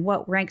YouTube and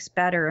what ranks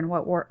better and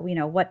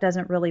what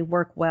doesn't really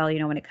work well,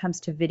 when it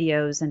comes to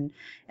videos and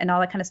all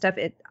that kind of stuff.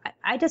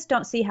 I just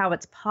don't see how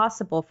it's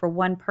possible for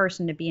one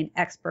person to be an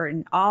expert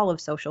in all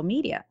of social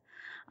media.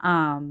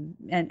 And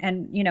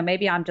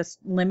maybe I'm just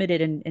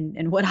limited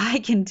in what I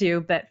can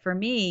do, but for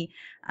me,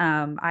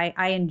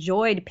 I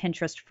enjoyed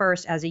Pinterest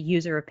first as a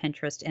user of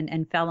Pinterest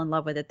and fell in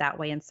love with it that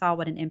way and saw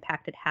what an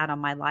impact it had on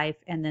my life,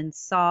 and then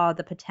saw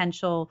the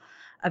potential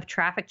of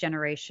traffic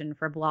generation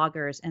for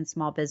bloggers and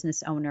small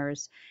business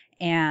owners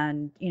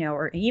and,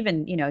 or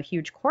even,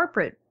 huge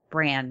corporate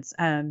brands,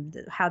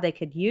 how they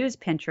could use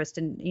Pinterest.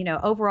 And,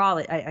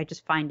 overall, I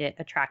just find it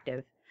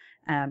attractive.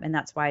 And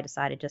that's why I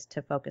decided just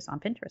to focus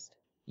on Pinterest.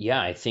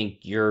 Yeah, I think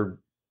you're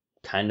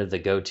kind of the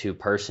go-to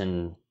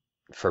person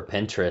for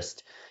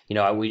Pinterest.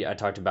 I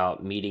talked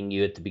about meeting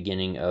you at the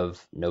beginning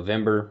of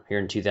November here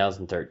in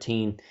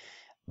 2013,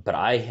 but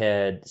I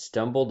had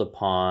stumbled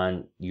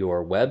upon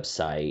your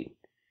website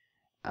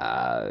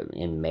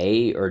in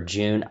May or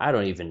June. I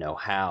don't even know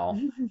how,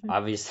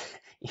 obviously,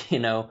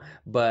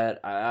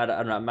 but I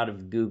don't know, I might have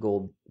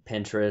Googled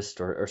Pinterest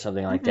or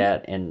something like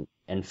that and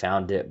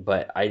found it.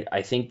 But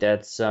I think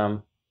that's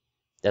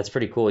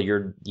pretty cool.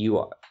 You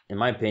are, in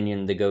my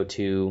opinion, the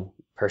go-to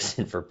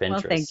person for Pinterest.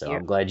 Well, thank so you.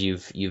 I'm glad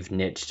you've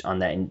niched on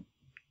that, and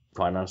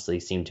quite honestly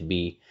seem to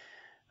be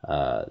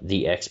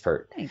the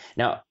expert. Thanks.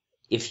 Now,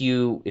 if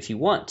you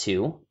want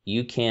to,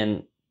 you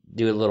can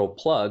do a little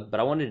plug, but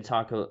I wanted to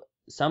talk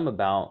some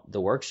about the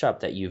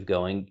workshop that you've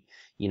going.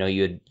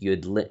 You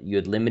had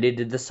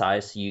limited the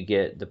size so you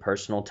get the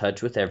personal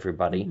touch with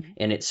everybody,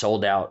 and it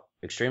sold out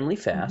extremely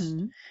fast.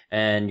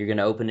 And you're going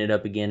to open it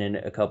up again in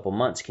a couple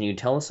months. Can you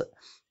tell us,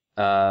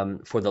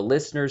 for the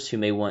listeners who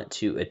may want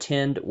to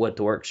attend, what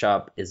the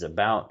workshop is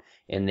about,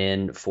 and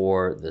then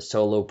for the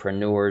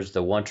solopreneurs,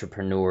 the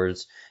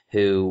entrepreneurs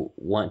who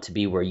want to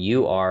be where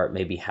you are,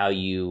 maybe how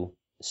you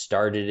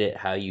started it,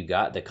 how you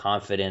got the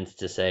confidence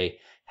to say,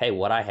 hey,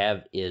 what I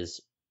have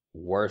is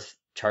worth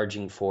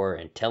charging for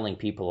and telling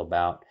people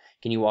about.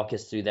 Can you walk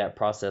us through that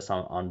process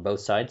on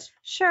both sides?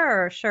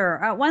 Sure.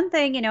 One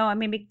thing,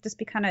 just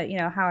be kind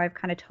of, how I've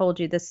kind of told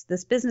you, this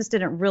business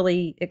didn't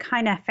really, it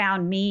kind of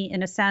found me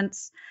in a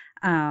sense.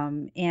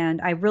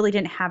 And I really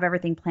didn't have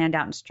everything planned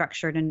out and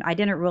structured. And I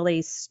didn't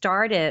really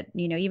start it,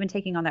 even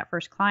taking on that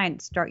first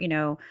client,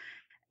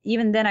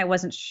 even then I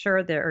wasn't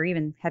sure that, or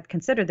even had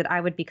considered that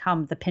I would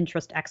become the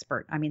Pinterest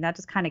expert. I mean, that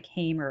just kind of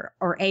came,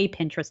 or a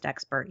Pinterest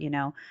expert,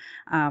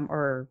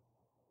 or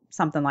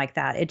something like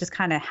that. It just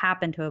kind of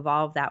happened to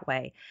evolve that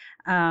way.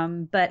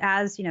 But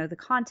as, the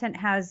content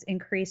has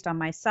increased on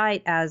my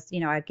site, as,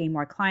 I've gained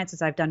more clients,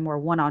 as I've done more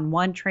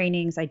one-on-one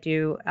trainings, I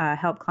do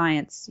help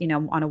clients,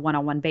 on a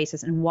one-on-one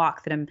basis and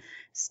walk them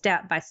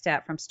step by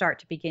step from start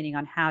to beginning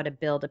on how to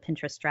build a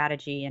Pinterest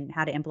strategy and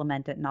how to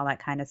implement it and all that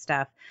kind of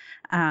stuff.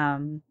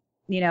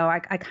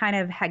 I kind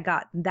of had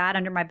got that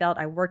under my belt.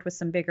 I worked with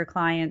some bigger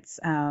clients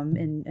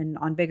and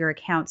on bigger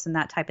accounts and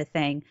that type of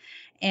thing.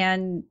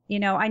 And,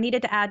 I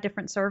needed to add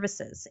different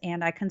services.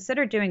 And I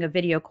considered doing a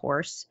video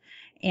course.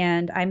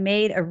 And I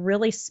made a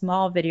really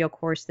small video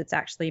course that's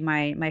actually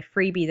my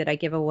freebie that I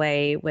give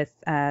away with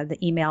the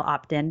email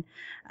opt-in.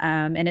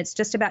 And it's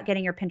just about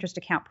getting your Pinterest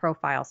account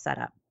profile set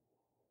up.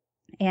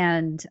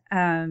 And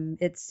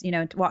it's,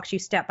 it walks you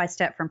step by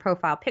step from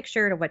profile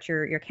picture to what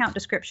your account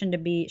description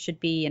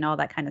should be and all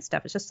that kind of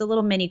stuff. It's just a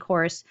little mini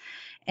course,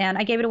 and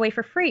I gave it away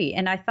for free.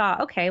 And I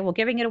thought, okay, well,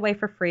 giving it away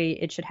for free,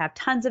 it should have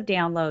tons of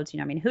downloads.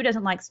 Who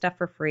doesn't like stuff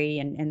for free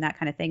and that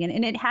kind of thing.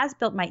 And it has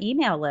built my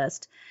email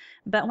list.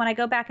 But when I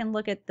go back and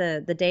look at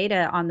the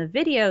data on the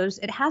videos,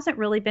 it hasn't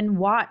really been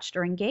watched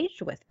or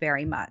engaged with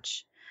very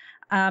much.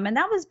 And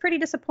that was pretty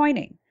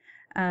disappointing.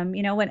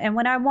 When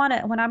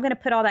I'm going to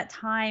put all that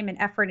time and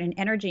effort and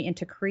energy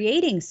into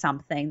creating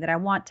something that I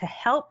want to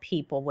help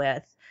people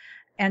with,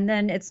 and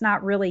then it's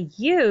not really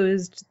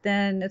used,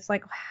 then it's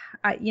like,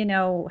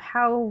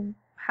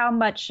 how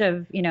much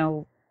of,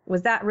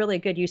 was that really a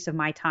good use of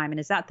my time? And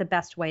is that the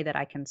best way that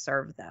I can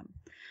serve them?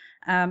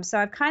 So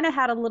I've kind of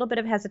had a little bit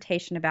of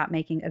hesitation about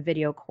making a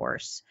video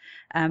course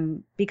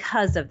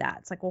because of that.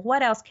 It's like, well,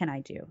 what else can I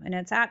do? And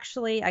it's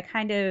actually, I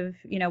kind of,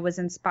 was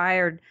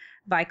inspired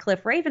by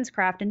Cliff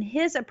Ravenscraft and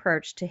his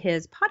approach to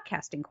his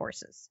podcasting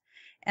courses.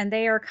 And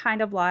they are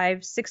kind of live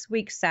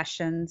 6-week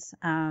sessions,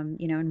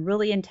 and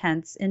really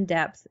intense,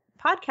 in-depth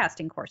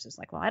podcasting courses.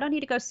 Like, well, I don't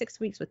need to go 6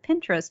 weeks with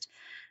Pinterest,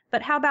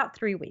 but how about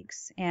 3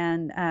 weeks?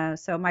 And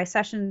so my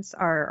sessions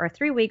are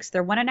 3 weeks.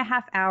 They're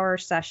 1.5-hour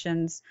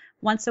sessions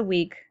once a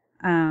week.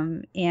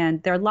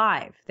 And they're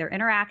live, they're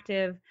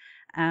interactive.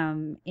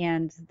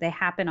 And they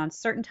happen on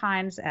certain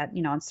times at,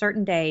 on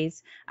certain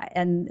days.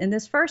 And in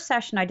this first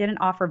session, I didn't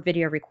offer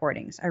video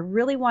recordings. I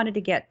really wanted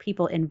to get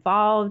people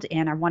involved,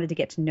 and I wanted to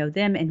get to know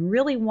them, and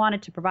really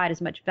wanted to provide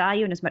as much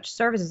value and as much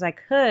service as I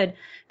could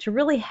to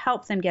really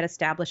help them get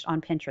established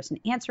on Pinterest and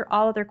answer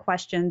all of their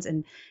questions,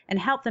 and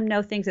help them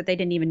know things that they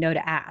didn't even know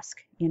to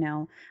ask.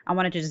 I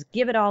wanted to just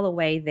give it all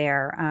away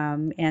there.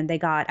 And they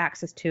got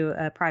access to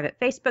a private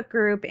Facebook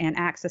group and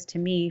access to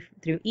me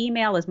through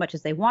email as much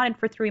as they wanted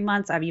for 3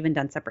 months. I've even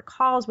done separate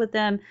calls with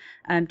them,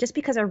 just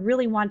because I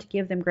really wanted to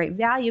give them great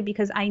value,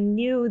 because I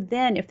knew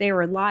then if they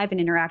were live and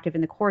interactive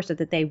in the course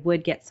that they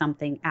would get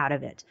something out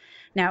of it.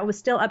 Now, it was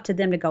still up to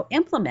them to go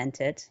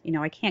implement it.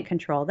 I can't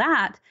control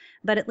that,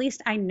 but at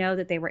least I know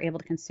that they were able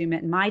to consume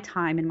it, and my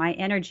time and my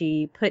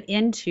energy put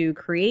into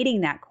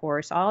creating that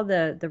course, all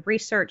the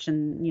research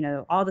and,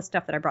 all the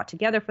stuff that I brought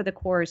together for the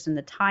course and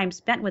the time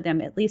spent with them,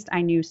 at least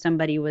I knew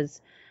somebody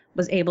was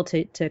able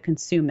to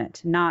consume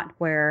it. Not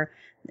where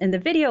in the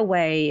video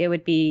way, it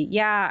would be,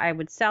 yeah, I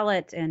would sell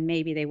it and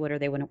maybe they would or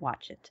they wouldn't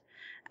watch it.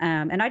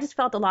 And I just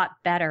felt a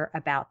lot better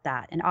about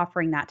that and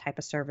offering that type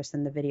of service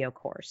in the video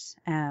course.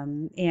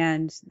 And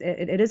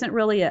it isn't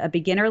really a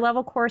beginner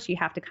level course. You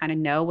have to kind of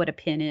know what a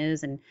pin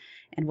is and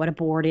what a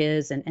board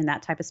is and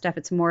that type of stuff.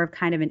 It's more of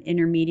kind of an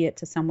intermediate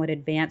to somewhat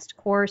advanced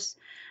course.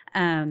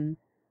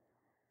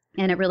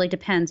 And it really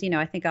depends.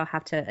 I think I'll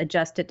have to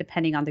adjust it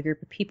depending on the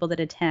group of people that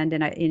attend.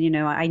 And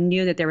I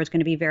knew that there was going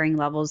to be varying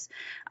levels.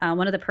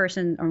 One of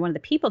the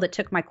people that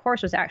took my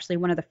course was actually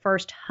one of the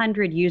first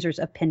 100 users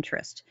of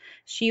Pinterest.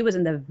 She was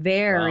in the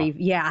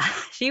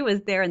she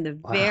was there in the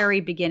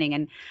very beginning.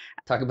 And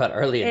talk about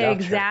early adopter.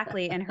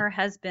 Exactly. And her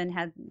husband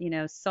had,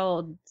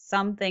 sold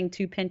something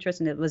to Pinterest,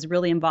 and it was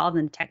really involved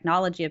in the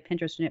technology of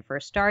Pinterest when it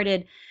first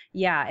started.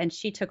 Yeah. And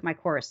she took my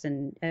course,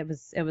 and it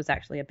was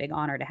actually a big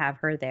honor to have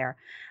her there.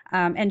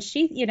 And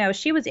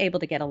she was able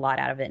to get a lot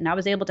out of it, and I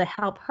was able to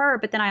help her.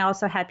 But then I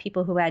also had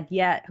people who had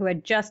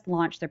just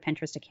launched their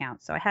Pinterest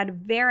account. So I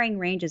had varying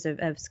ranges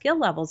of skill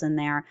levels in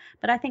there,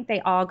 but I think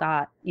they all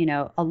got,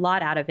 a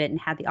lot out of it and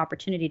had the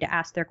opportunity to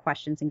ask their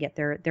questions and get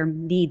their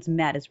needs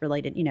met as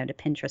related, to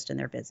Pinterest and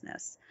their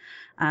business.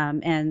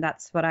 And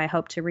that's what I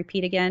hope to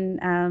repeat again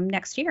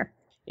next year.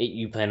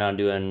 You plan on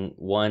doing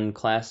one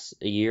class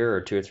a year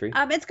or two or three?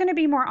 It's going to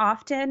be more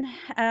often.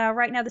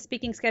 Right now, the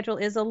speaking schedule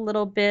is a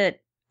little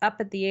bit up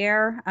at the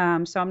air.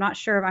 So I'm not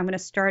sure if I'm going to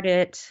start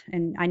it.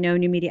 And I know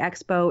New Media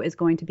Expo is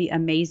going to be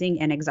amazing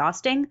and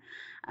exhausting.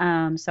 So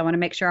I want to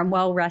make sure I'm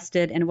well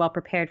rested and well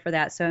prepared for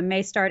that. So it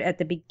may start at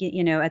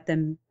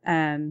the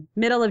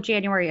middle of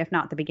January, if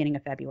not the beginning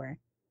of February.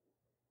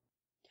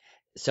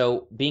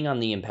 So being on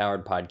the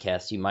Empowered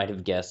podcast, you might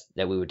have guessed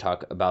that we would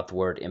talk about the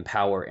word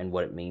empower and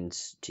what it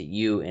means to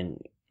you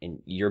and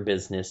in your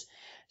business.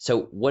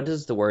 So what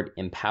does the word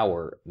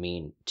empower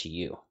mean to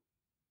you?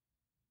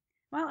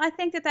 Well, I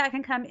think that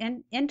can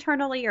come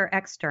internally or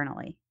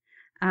externally.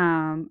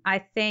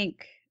 I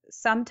think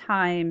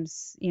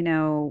sometimes,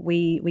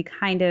 we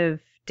kind of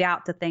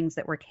doubt the things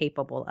that we're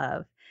capable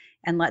of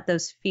and let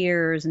those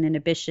fears and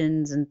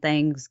inhibitions and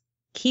things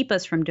keep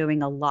us from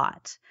doing a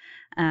lot.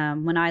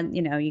 When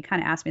you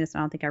kind of asked me this,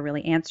 and I don't think I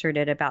really answered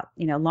it about,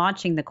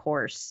 launching the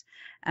course.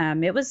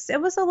 It was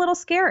a little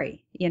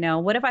scary.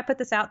 What if I put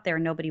this out there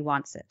and nobody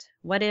wants it?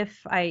 What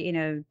if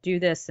I, do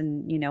this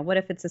and, what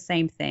if it's the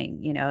same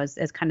thing,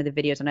 as kind of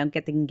the videos and I don't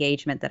get the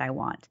engagement that I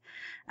want?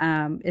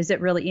 Is it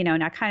really,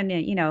 and I kind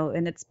of,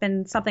 and it's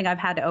been something I've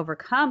had to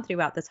overcome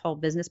throughout this whole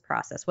business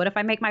process. What if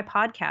I make my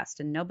podcast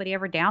and nobody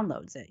ever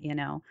downloads it?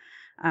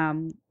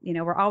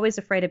 We're always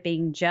afraid of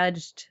being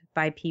judged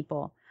by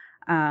people.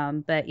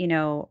 But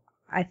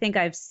I think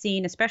I've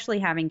seen, especially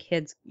having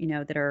kids,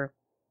 that are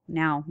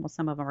now, well,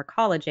 some of them are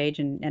college age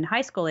and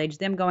high school age,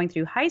 them going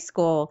through high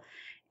school.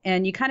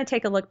 And you kind of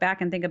take a look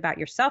back and think about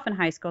yourself in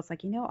high school. It's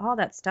like, all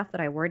that stuff that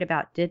I worried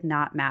about did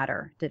not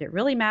matter. Did it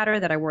really matter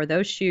that I wore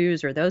those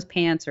shoes or those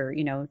pants or,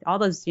 all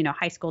those,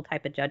 high school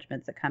type of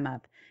judgments that come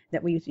up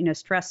that we,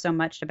 stress so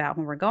much about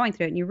when we're going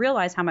through it. And you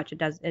realize how much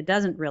it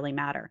doesn't really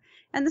matter.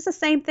 And it's the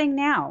same thing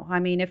now. I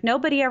mean, if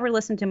nobody ever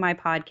listened to my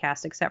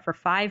podcast except for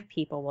 5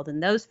 people, well,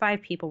 then those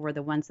 5 people were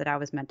the ones that I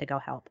was meant to go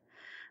help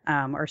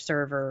or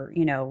serve or,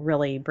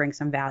 really bring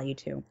some value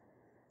to.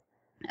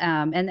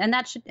 And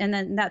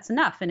then that's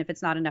enough. And if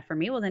it's not enough for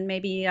me, well, then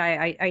maybe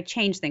I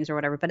change things or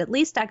whatever. But at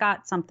least I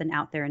got something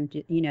out there, and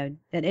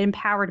it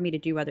empowered me to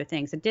do other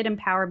things. It did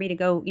empower me to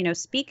go,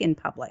 speak in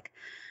public.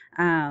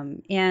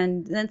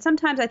 And then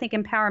sometimes I think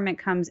empowerment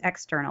comes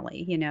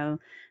externally.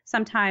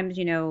 Sometimes,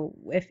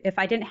 if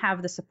I didn't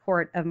have the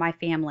support of my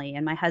family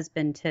and my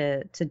husband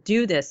to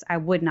do this, I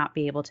would not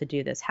be able to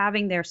do this.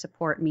 Having their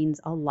support means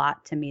a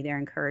lot to me, their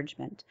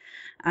encouragement,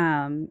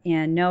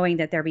 and knowing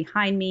that they're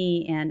behind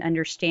me and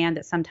understand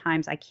that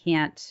sometimes I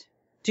can't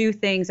do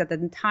things at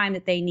the time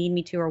that they need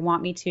me to or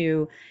want me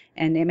to.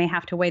 And they may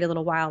have to wait a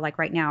little while. Like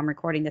right now, I'm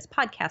recording this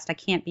podcast. I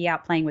can't be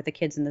out playing with the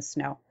kids in the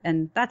snow,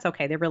 and that's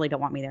okay. They really don't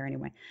want me there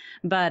anyway.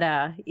 But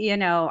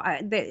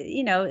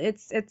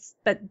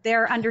but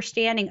their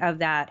understanding of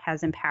that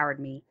has empowered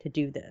me to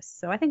do this.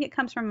 So I think it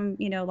comes from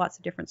lots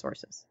of different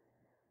sources.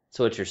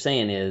 So what you're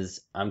saying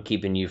is I'm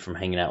keeping you from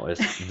hanging out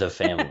with the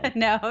family.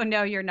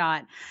 No, you're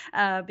not,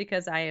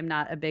 because I am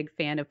not a big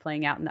fan of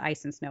playing out in the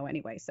ice and snow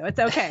anyway. So it's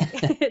okay.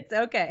 It's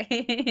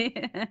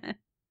okay.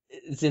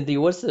 Cynthia,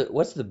 what's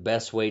the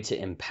best way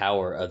to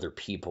empower other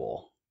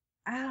people?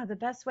 The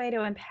best way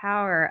to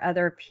empower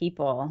other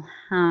people.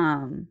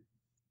 I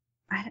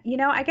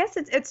guess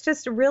it's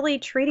just really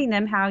treating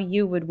them how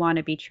you would want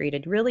to be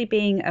treated, really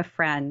being a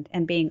friend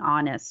and being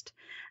honest.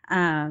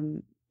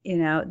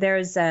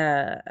 There's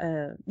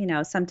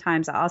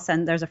sometimes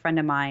there's a friend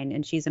of mine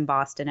and she's in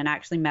Boston, and I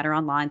actually met her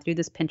online through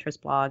this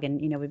Pinterest blog,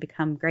 and, we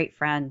become great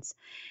friends.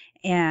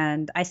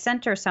 And I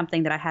sent her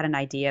something that I had an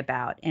idea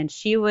about, and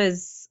she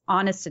was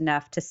honest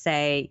enough to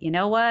say, you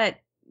know what?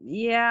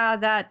 Yeah,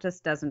 that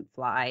just doesn't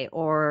fly.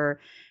 Or,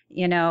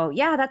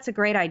 yeah, that's a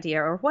great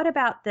idea. Or what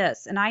about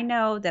this? And I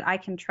know that I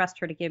can trust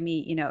her to give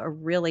me, a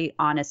really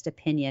honest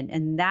opinion.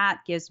 And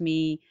that gives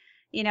me,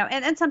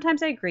 and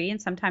sometimes I agree and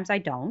sometimes I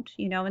don't,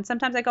 and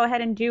sometimes I go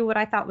ahead and do what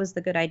I thought was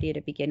the good idea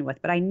to begin with.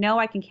 But I know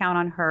I can count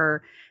on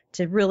her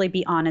to really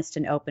be honest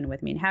and open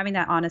with me, and having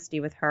that honesty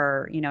with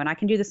her, and I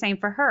can do the same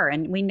for her.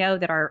 And we know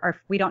that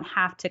we don't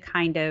have to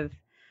kind of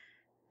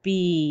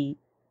be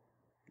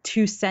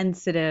too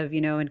sensitive,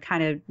 and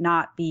kind of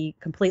not be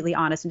completely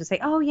honest and just say,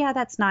 oh yeah,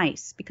 that's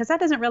nice, because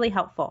that isn't really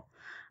helpful.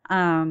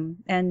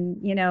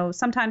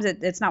 Sometimes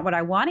it's not what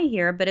I want to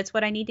hear, but it's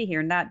what I need to hear.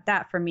 And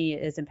that for me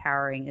is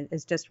empowering,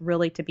 is just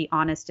really to be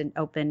honest and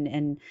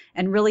open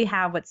and really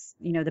have what's,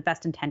 the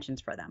best intentions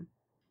for them.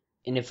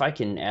 And if I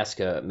can ask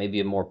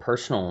maybe a more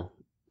personal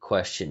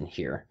question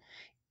here,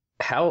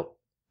 how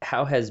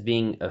has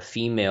being a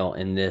female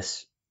in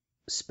this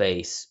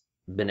space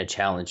been a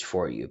challenge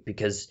for you?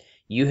 Because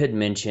you had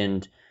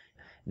mentioned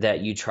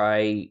that you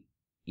try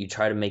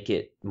to make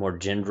it more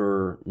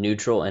gender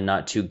neutral and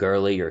not too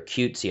girly or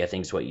cutesy, I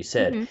think is what you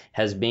said. Mm-hmm.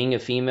 Has being a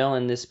female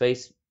in this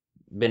space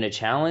been a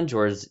challenge,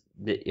 or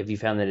have you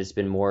found that it's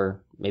been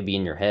more maybe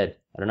in your head?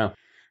 I don't know.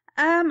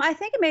 I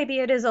think maybe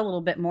it is a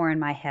little bit more in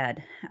my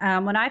head.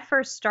 When I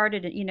first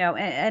started,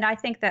 and I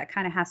think that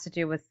kind of has to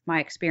do with my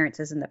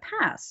experiences in the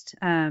past.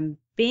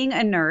 Being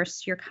a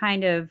nurse,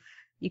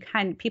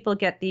 people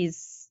get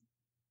these,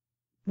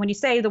 when you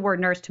say the word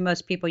nurse to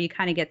most people, you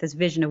kind of get this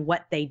vision of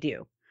what they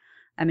do.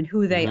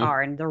 Who they mm-hmm.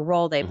 are and the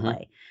role they mm-hmm.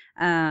 play.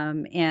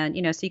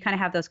 So you kind of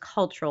have those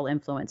cultural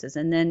influences.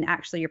 And then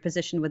actually your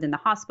position within the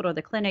hospital or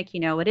the clinic,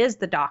 it is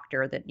the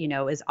doctor that,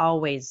 is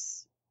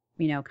always,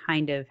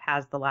 kind of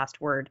has the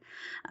last word.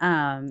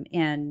 And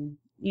then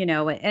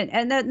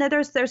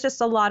there's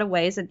just a lot of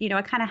ways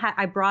that,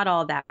 I brought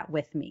all that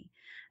with me.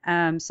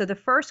 So the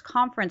first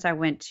conference I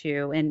went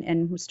to,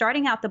 and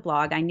starting out the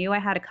blog, I knew I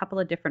had a couple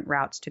of different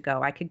routes to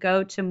go. I could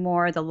go to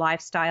more the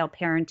lifestyle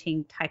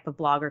parenting type of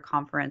blogger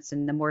conference,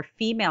 and the more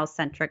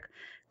female-centric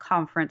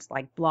conference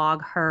like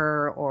Blog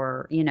Her,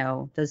 or,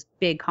 those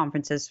big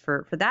conferences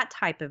for that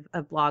type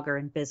of blogger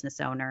and business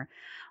owner.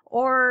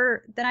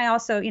 Or then I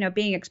also,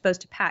 being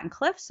exposed to Pat and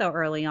Cliff so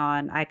early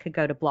on, I could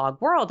go to Blog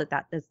World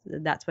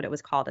that's what it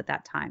was called at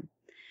that time.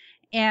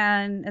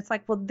 And it's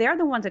like, well, they're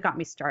the ones that got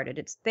me started.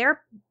 It's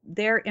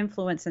their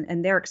influence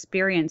and their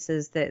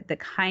experiences that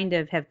kind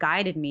of have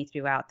guided me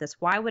throughout this.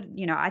 Why would,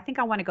 I think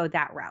I want to go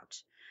that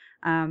route.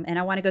 And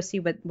I want to go see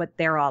what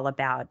they're all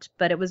about.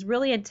 But it was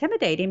really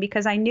intimidating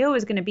because I knew it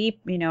was going to be,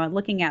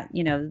 looking at,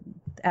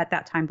 at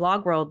that time,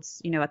 Blog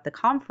World's, at the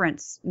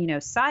conference,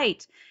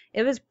 site,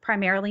 it was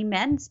primarily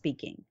men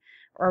speaking,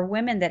 or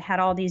women that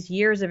had all these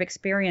years of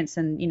experience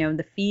in,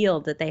 the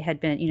field that they had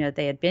been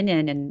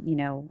in and,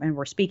 and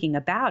were speaking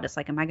about. It's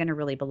like, am I going to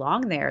really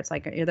belong there? It's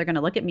like, they're going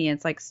to look at me and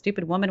it's like,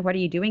 stupid woman, what are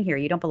you doing here?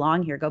 You don't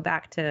belong here. Go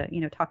back to,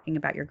 talking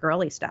about your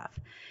girly stuff.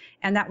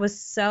 And that was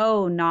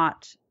so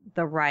not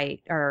the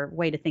right or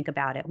way to think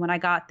about it. When I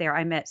got there,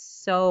 I met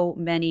so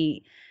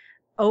many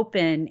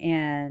open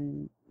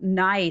and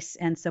nice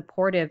and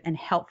supportive and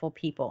helpful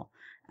people.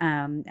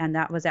 And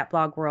that was at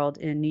Blog World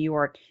in New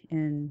York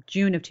in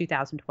June of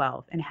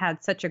 2012, and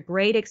had such a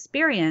great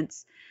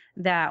experience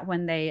that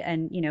when they,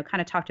 kind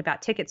of talked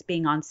about tickets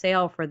being on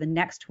sale for the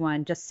next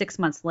one just 6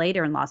 months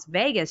later in Las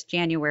Vegas,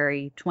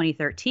 January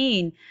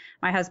 2013,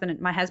 my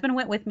husband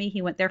went with me.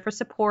 He went there for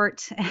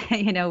support.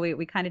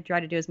 We kind of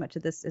try to do as much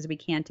of this as we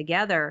can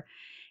together.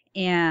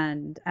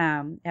 And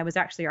it was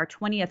actually our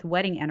 20th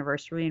wedding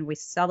anniversary, and we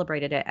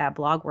celebrated it at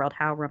Blog World.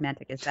 How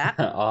romantic is that?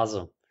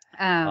 Awesome.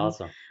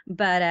 Awesome.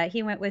 But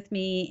he went with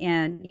me,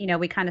 and,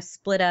 we kind of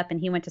split up, and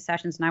he went to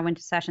sessions and I went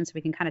to sessions, so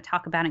we can kind of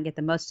talk about it and get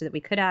the most that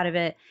we could out of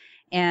it.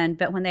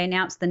 But when they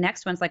announced the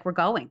next one's like, we're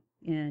going.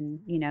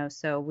 And,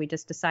 so we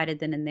just decided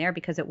then and there,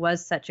 because it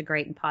was such a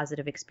great and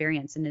positive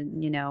experience. And,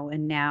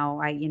 and now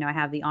I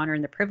have the honor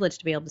and the privilege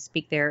to be able to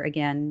speak there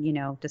again,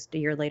 just a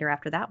year later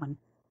after that one.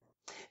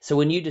 So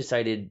when you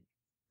decided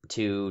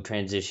to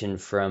transition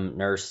from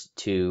nurse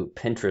to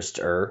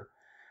Pinterester,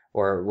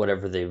 or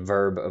whatever the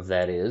verb of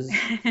that is,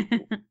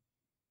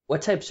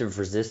 what types of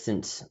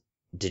resistance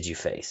did you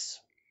face?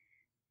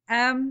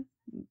 Um,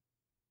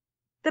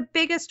 the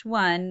biggest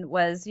one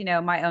was,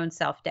 my own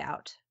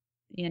self-doubt.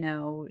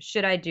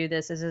 Should I do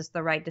this? Is this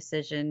the right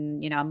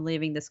decision? I'm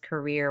leaving this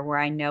career where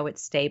I know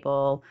it's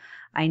stable.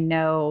 I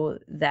know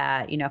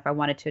that, if I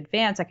wanted to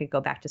advance, I could go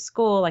back to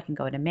school. I can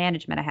go into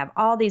management. I have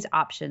all these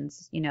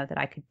options, that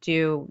I could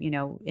do,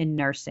 in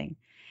nursing.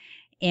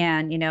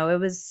 And,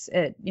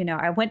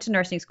 I went to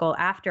nursing school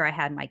after I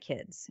had my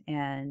kids.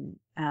 And,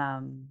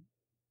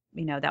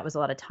 that was a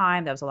lot of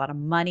time. That was a lot of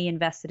money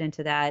invested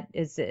into that.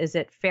 Is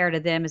it fair to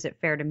them? Is it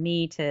fair to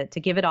me to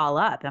give it all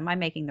up? Am I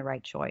making the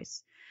right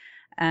choice?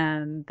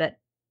 But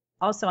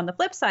also on the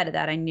flip side of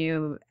that, I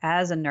knew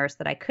as a nurse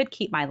that I could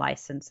keep my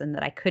license and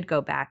that I could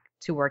go back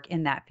to work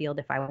in that field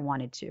if I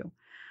wanted to.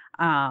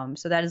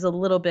 So that is a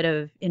little bit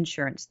of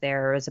insurance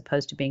there, as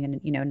opposed to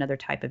being in, another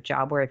type of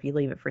job where if you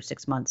leave it for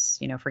 6 months,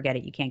 forget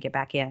it, you can't get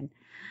back in.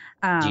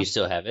 Do you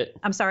still have it?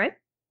 I'm sorry?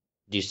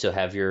 Do you still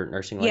have your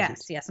nursing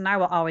license? Yes. And I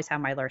will always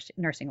have my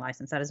nursing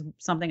license. That is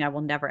something I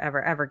will never,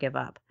 ever, ever give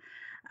up.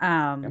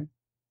 Okay.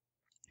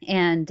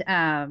 And,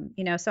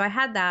 so I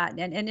had that.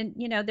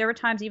 And there were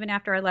times even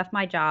after I left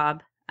my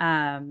job,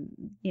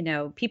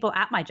 people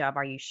at my job,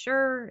 are you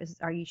sure?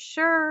 Are you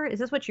sure? Is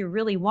this what you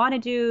really want to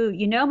do?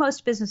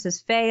 Most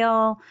businesses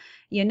fail,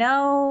 it's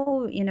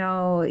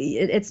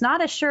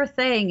not a sure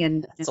thing.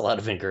 And it's a lot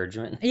of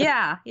encouragement.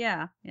 Yeah.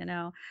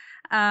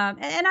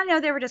 And I know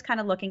they were just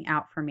kind of looking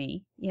out for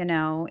me,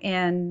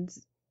 and,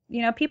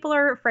 people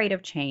are afraid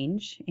of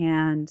change,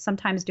 and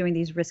sometimes doing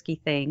these risky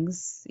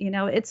things,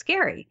 it's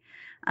scary.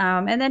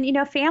 And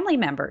then, family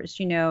members,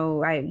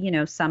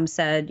 some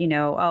said,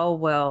 oh,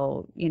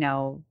 well,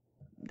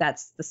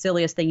 that's the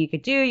silliest thing you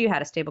could do. You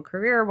had a stable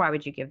career. Why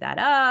would you give that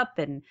up?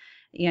 And,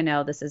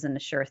 this isn't a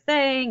sure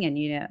thing. And,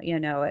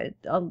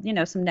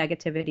 some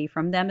negativity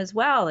from them as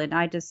well. And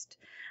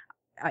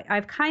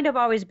I've kind of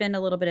always been a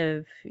little bit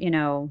of,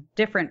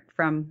 different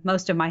from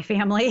most of my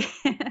family.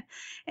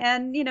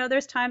 And,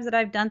 there's times that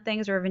I've done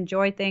things or have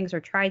enjoyed things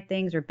or tried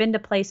things or been to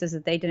places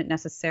that they didn't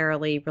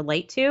necessarily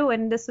relate to.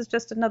 And this is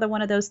just another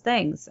one of those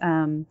things.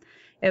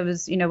 It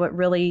was, what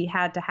really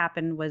had to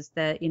happen was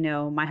that,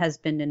 my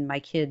husband and my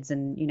kids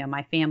and,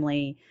 my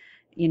family,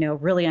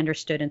 really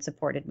understood and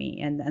supported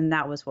me. And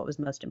that was what was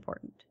most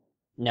important.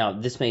 Now,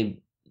 this may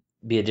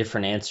be a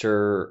different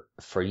answer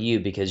for you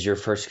because your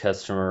first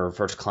customer or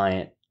first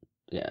client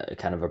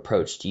kind of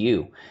approached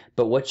you.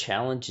 But what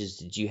challenges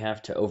did you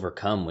have to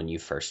overcome when you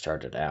first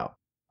started out?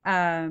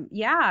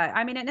 Yeah,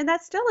 I mean, and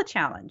that's still a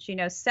challenge.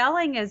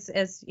 Selling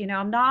is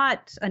I'm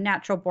not a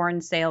natural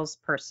born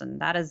salesperson.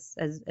 That is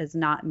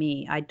not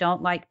me. I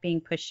don't like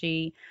being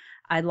pushy.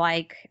 I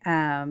like,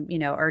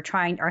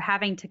 or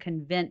having to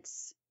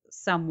convince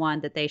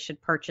someone that they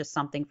should purchase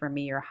something from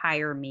me or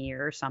hire me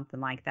or something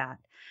like that.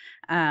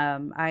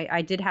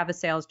 I did have a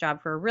sales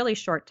job for a really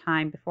short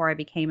time before I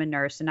became a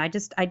nurse, and I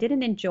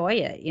didn't enjoy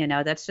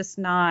it. That's just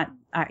not,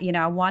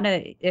 I want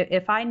to,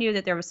 if I knew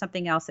that there was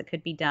something else that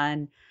could be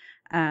done,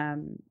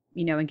 and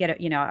get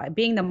it,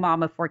 being the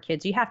mom of 4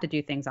 kids, you have to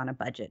do things on a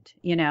budget,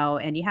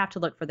 and you have to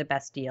look for the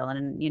best deal.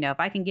 And, if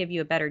I can give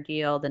you a better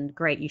deal, then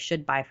great, you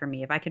should buy from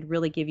me. If I could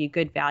really give you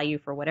good value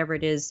for whatever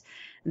it is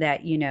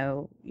that,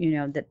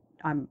 that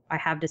I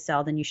have to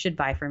sell, then you should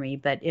buy from me.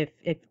 But if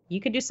you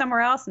could do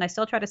somewhere else and I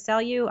still try to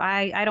sell you,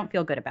 I don't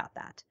feel good about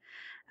that.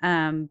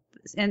 And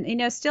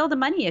still the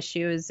money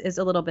issue is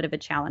a little bit of a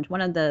challenge. One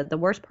of the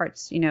worst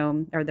parts,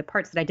 or the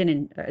parts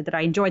that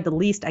I enjoyed the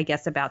least, I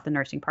guess, about the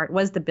nursing part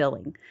was the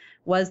billing,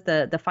 was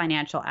the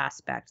financial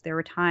aspect. There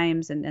were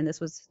times, and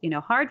this was,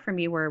 hard for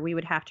me, where we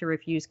would have to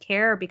refuse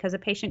care because a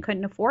patient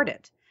couldn't afford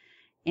it.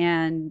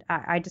 And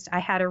I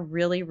had a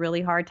really,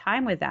 really hard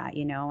time with that.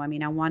 I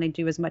mean, I want to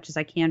do as much as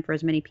I can for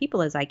as many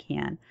people as I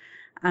can.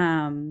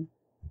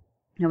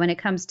 When it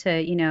comes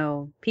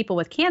to, people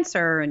with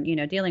cancer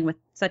and, dealing with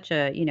such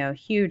a,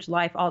 huge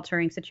life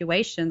altering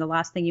situation, the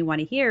last thing you want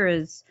to hear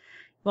is,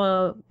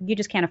 well, you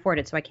just can't afford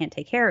it, so I can't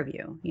take care of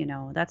you.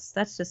 That's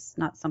just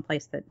not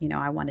someplace that,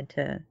 I wanted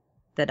to,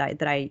 that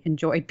I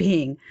enjoy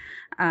being.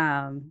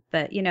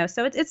 But,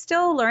 so it's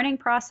still a learning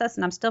process,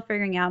 and I'm still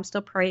figuring out, I'm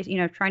still trying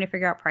to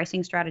figure out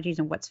pricing strategies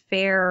and what's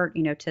fair,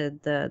 to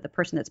the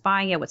person that's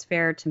buying it, what's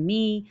fair to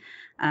me,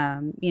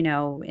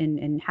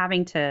 and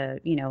having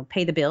to,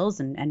 pay the bills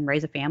and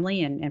raise a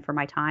family and for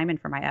my time and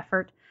for my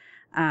effort.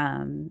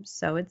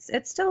 So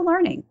it's still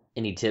learning.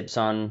 Any tips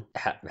on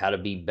how to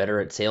be better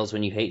at sales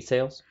when you hate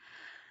sales?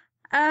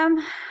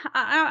 I'm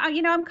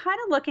kind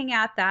of looking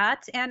at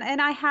that,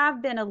 and I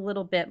have been a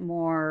little bit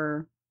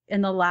more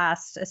in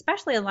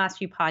especially in the last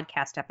few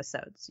podcast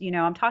episodes.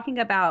 I'm talking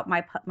about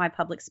my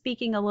public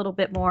speaking a little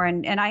bit more,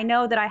 and I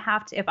know that I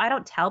have to, if I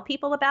don't tell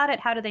people about it,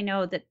 how do they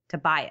know that to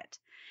buy it?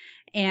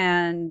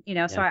 And,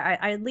 so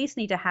I at least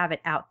need to have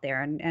it out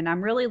there, and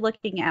I'm really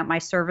looking at my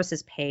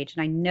services page,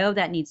 and I know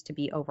that needs to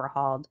be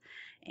overhauled.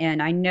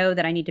 And I know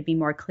that I need to be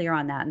more clear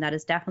on that. And that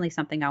is definitely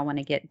something I want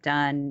to get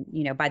done,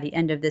 by the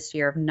end of this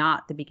year, if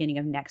not the beginning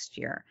of next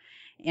year.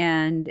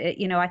 And,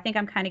 I think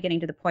I'm kind of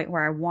getting to the point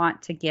where I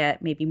want to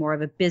get maybe more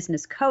of a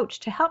business coach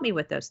to help me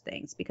with those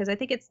things, because I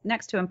think it's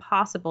next to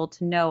impossible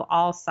to know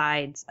all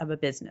sides of a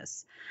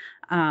business.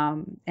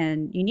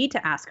 And you need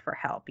to ask for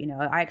help.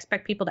 I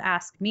expect people to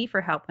ask me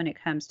for help when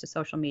it comes to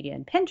social media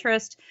and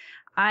Pinterest.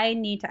 I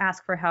need to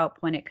ask for help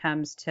when it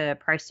comes to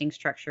pricing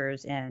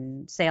structures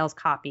and sales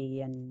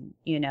copy and,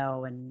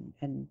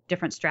 and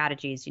different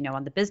strategies,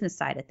 on the business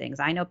side of things.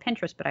 I know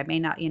Pinterest, but I may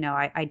not,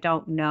 I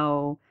don't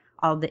know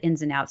all the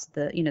ins and outs,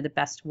 the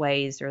best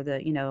ways or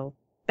the,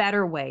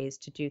 better ways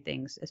to do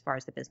things as far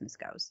as the business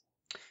goes.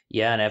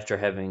 Yeah, and after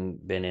having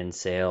been in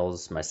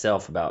sales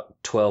myself about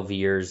 12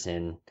 years,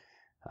 and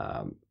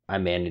I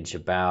manage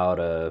about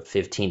a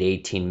 15 to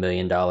 $18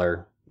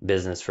 million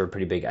business for a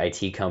pretty big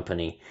IT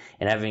company,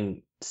 and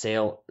having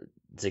sales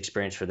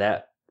experience for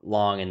that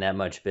long and that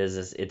much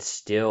business, it's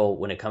still,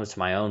 when it comes to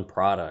my own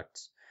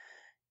products,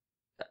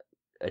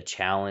 a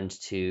challenge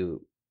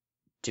to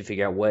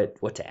figure out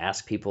what to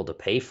ask people to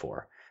pay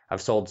for.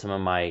 I've sold some of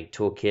my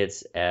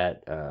toolkits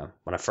at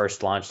when I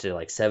first launched it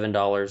like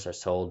 $7. I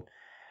sold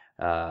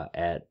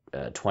at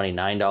a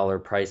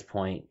 $29 price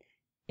point,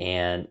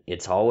 and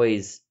it's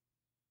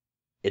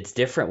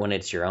different when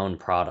it's your own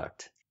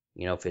product.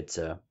 If it's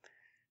a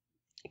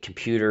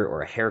computer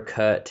or a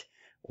haircut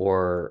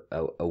or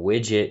a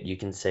widget, you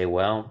can say,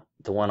 well,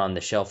 the one on the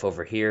shelf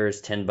over here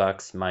is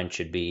 $10. Mine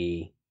should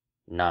be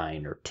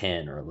 9 or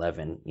 10 or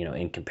 11,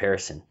 in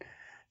comparison.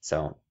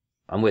 So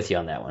I'm with you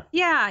on that one.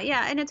 Yeah,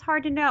 yeah, and it's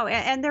hard to know.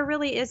 And there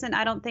really isn't,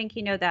 I don't think,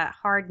 that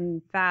hard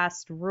and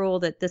fast rule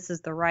that this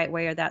is the right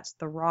way or that's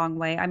the wrong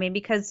way. I mean,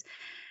 because,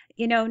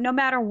 no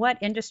matter what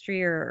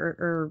industry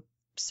or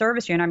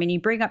service you're in, I mean, you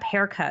bring up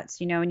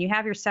haircuts, and you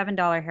have your $7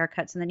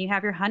 haircuts and then you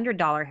have your $100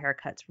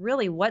 haircuts.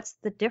 Really, what's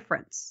the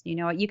difference?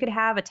 You could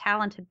have a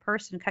talented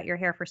person cut your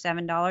hair for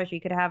 $7.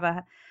 You could have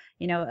a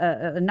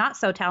not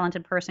so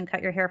talented person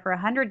cut your hair for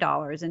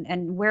 $100.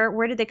 And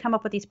where did they come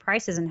up with these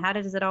prices, and how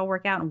does it all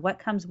work out, and what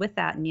comes with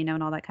that, and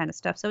and all that kind of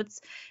stuff. So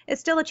it's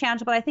still a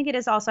challenge, but I think it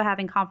is also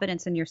having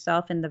confidence in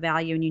yourself and the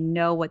value,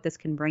 and what this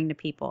can bring to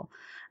people.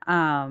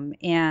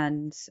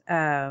 And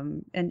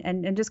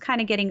just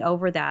kind of getting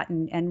over that,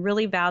 and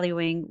really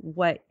valuing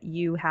what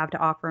you have to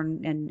offer,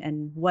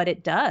 and what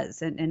it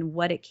does, and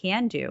what it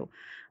can do.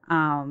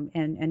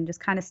 And just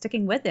kind of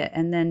sticking with it.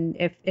 And then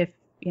if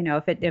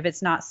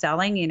it's not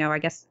selling, I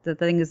guess the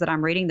things that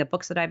I'm reading, the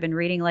books that I've been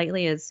reading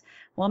lately is,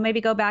 well,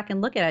 maybe go back and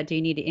look at it. Do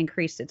you need to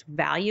increase its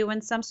value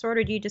in some sort,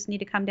 or do you just need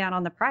to come down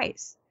on the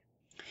price?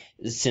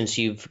 Since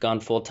you've gone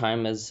full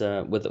time as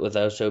with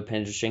OSO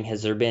Pinterest,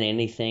 has there been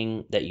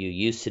anything that you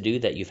used to do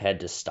that you've had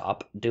to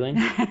stop doing?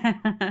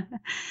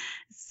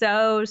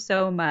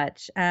 So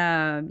much.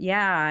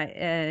 Yeah,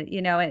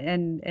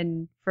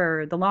 and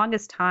for the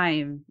longest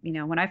time,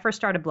 when I first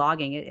started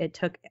blogging, it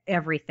took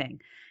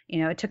everything.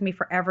 It took me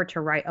forever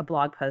to write a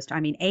blog post. I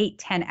mean,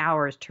 8-10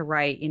 hours to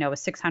write, a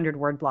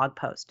 600-word blog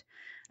post.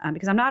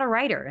 Because I'm not a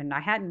writer, and I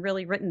hadn't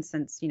really written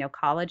since,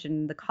 college.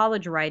 And the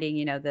college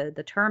writing,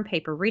 the term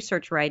paper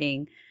research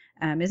writing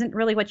isn't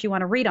really what you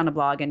want to read on a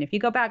blog. And if you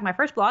go back, my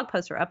first blog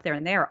posts are up there,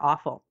 and they are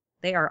awful.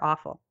 They are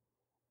awful.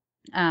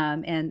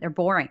 And they're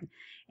boring.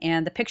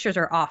 And the pictures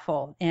are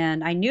awful.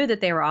 And I knew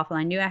that they were awful.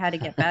 I knew I had to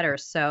get better.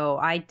 So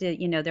I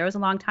did, there was a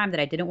long time that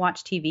I didn't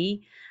watch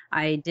TV.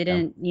 I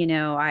didn't,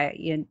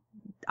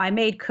 I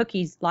made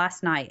cookies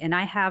last night, and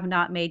I have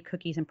not made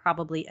cookies in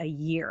probably a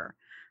year.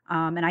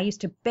 And I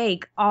used to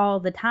bake all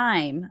the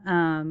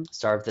time.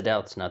 Starve the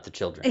doubts, not the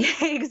children.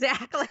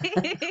 Exactly.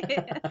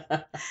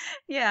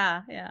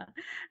 Yeah, yeah.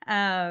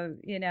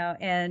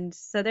 And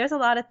so there's a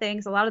lot of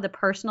things, a lot of the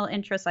personal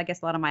interests, I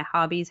guess a lot of my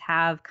hobbies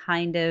have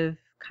kind of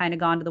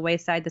gone to the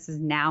wayside. This is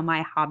now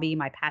my hobby,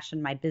 my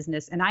passion, my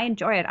business, and I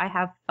enjoy it. I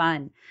have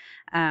fun.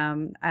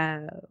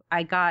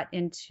 I got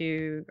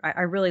into,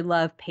 I really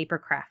love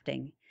paper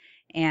crafting.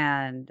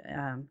 And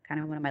kind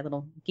of one of my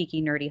little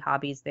geeky, nerdy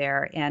hobbies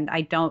there. And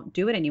I don't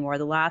do it anymore.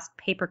 The last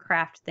paper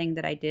craft thing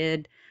that I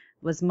did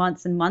was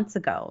months and months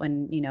ago.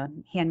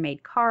 And,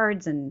 handmade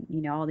cards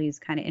and, all these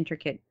kind of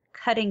intricate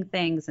cutting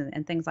things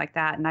and things like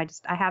that. And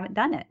I haven't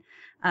done it.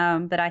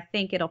 But I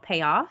think it'll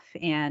pay off.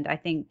 And I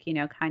think,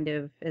 kind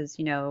of as,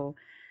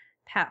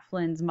 Pat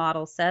Flynn's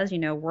model says,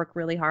 work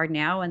really hard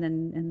now,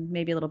 and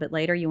maybe a little bit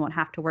later you won't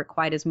have to work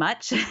quite as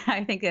much.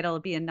 I think it'll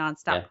be a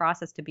nonstop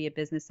process to be a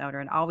business owner,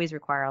 and always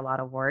require a lot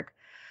of work.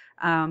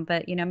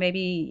 But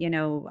maybe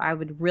I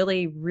would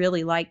really,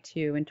 really like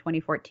to in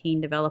 2014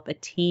 develop a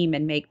team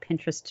and make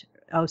Pinterest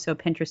so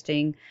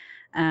Pinteresting,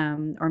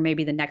 or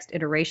maybe the next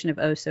iteration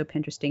of so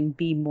Pinteresting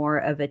be more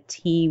of a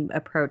team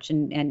approach,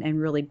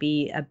 and really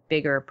be a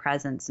bigger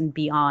presence and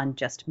beyond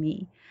just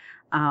me.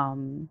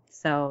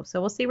 So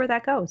we'll see where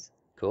that goes.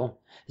 Cool.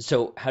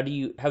 So how do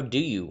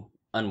you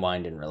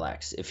unwind and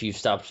relax? If you've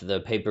stopped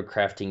the paper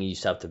crafting, you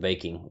stopped the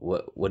baking,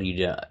 what do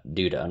you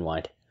do to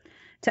unwind?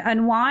 To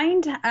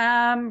unwind,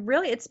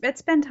 really,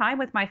 it's been time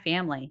with my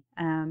family.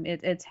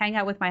 It's hang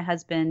out with my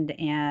husband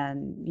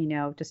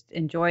and just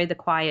enjoy the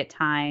quiet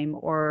time.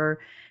 Or,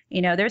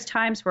 there's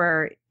times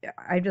where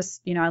I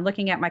just I'm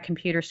looking at my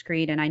computer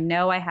screen and I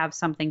know I have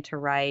something to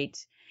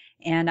write,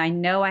 and I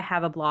know I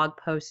have a blog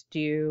post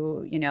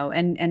due.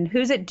 And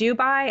who's it due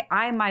by?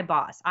 I'm my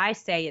boss. I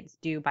say it's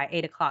due by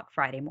 8 o'clock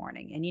Friday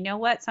morning. And you know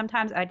what?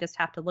 Sometimes I just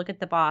have to look at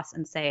the boss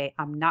and say,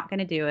 I'm not going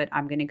to do it.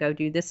 I'm going to go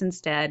do this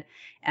instead.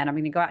 And I'm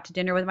going to go out to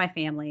dinner with my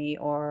family,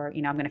 or,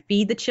 I'm going to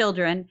feed the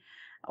children,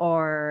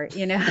 or,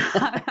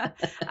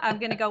 I'm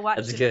going to go watch.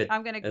 That's good.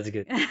 That's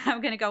good.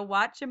 I'm going to go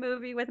watch a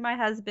movie with my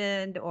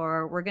husband,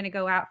 or we're going to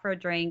go out for a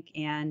drink,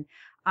 and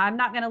I'm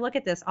not going to look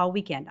at this all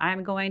weekend.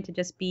 I'm going to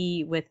just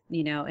be with,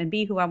 and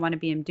be who I want to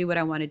be and do what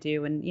I want to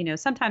do. And,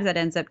 sometimes that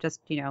ends up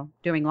just,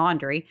 doing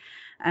laundry,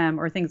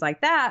 or things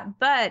like that.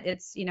 But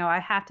it's, I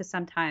have to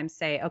sometimes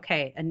say,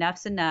 okay,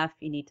 enough's enough.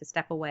 You need to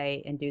step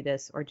away and do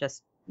this, or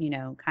just,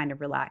 kind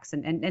of relax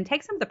and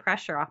take some of the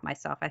pressure off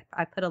myself.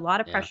 I put a lot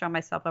of pressure on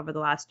myself over the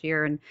last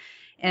year.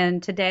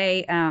 And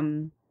today,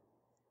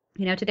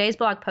 today's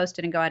blog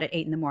posted and go out at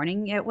 8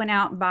 a.m. It went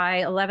out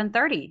by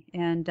 11:30.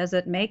 And does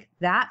it make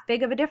that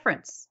big of a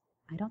difference?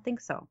 I don't think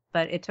so.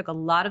 But it took a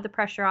lot of the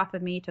pressure off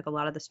of me, took a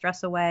lot of the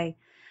stress away.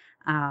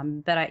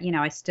 But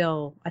I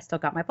still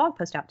got my blog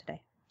post out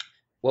today.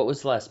 What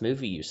was the last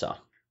movie you saw?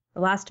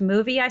 The last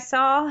movie I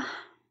saw?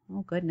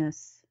 Oh,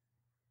 goodness.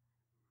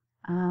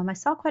 I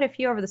saw quite a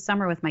few over the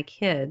summer with my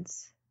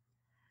kids.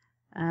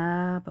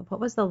 But what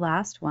was the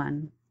last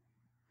one?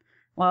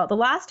 Well, the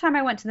last time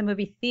I went to the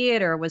movie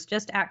theater was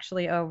just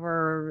actually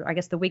over, I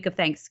guess, the week of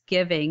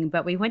Thanksgiving.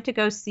 But we went to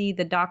go see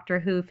the Doctor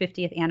Who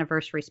 50th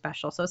anniversary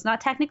special. So it's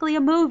not technically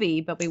a movie,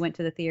 but we went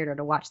to the theater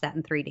to watch that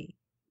in 3D.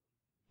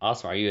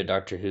 Awesome. Are you a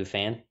Doctor Who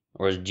fan?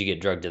 Or did you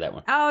get drugged to that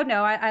one? Oh,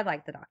 no, I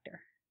like the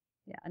Doctor.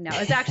 Yeah, no, it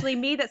was actually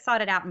me that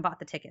sought it out and bought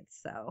the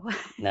tickets. So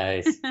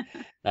Nice.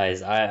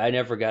 I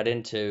never got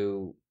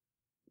into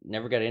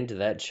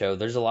that show.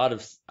 There's a lot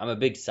of, I'm a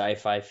big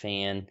sci-fi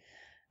fan,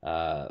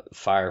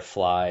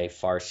 Firefly,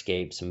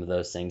 Farscape, some of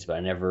those things, but I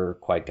never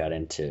quite got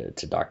into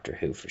Doctor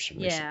Who for some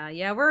reason.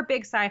 Yeah, we're a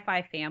big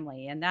sci-fi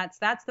family, and that's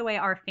the way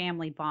our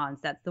family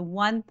bonds. That's the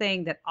one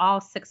thing that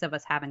all 6 of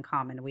us have in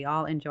common. We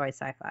all enjoy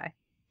sci-fi.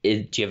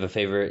 Do you have a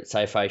favorite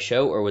sci-fi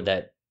show, or would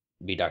that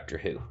be Doctor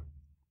Who?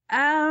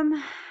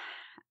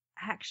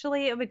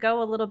 Actually, it would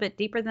go a little bit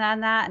deeper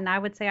than that, and I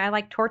would say I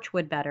like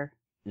Torchwood better.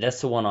 That's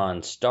the one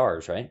on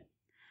Stars, right?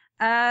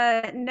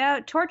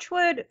 No,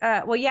 Torchwood.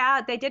 Well,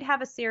 yeah, they did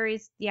have a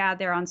series. Yeah,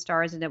 they're on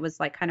Stars, and it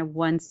was like kind of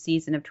one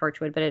season of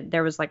Torchwood, but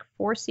there was like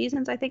 4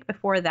 seasons, I think,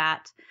 before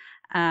that.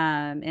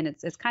 And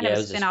it's kind of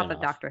a spin-off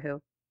of Doctor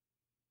Who.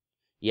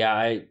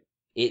 Yeah,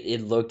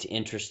 it looked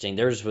interesting.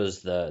 Theirs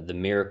was the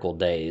Miracle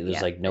Day. It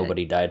was like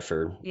nobody died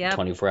for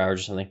 24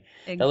 hours or something.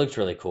 That looked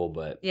really cool,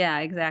 but yeah,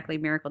 exactly,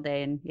 Miracle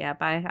Day. And yeah,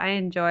 I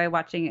enjoy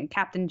watching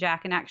Captain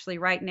Jack. And actually,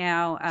 right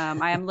now,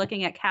 I am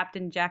looking at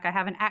Captain Jack. I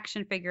have an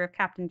action figure of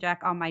Captain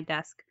Jack on my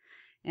desk,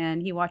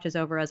 and he watches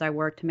over as I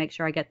work to make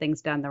sure I get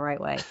things done the right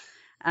way.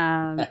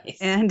 Nice.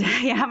 And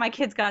yeah, my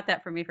kids got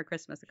that for me for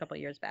Christmas a couple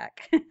of years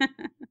back.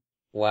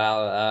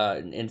 Wow,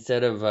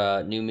 instead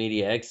of New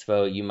Media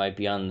Expo, you might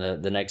be on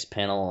the next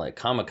panel at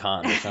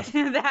Comic-Con or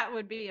something. That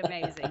would be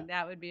amazing.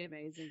 That would be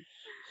amazing.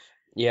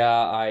 Yeah,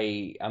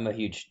 I'm a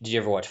huge. Did you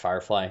ever watch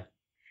Firefly?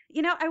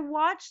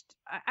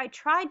 I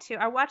tried to.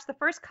 I watched the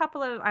first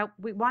couple of,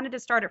 we wanted to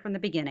start it from the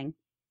beginning.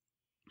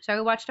 So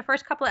I watched the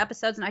first couple of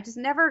episodes and I just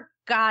never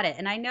got it.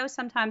 And I know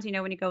sometimes,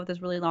 when you go with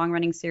this really long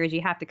running series,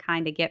 you have to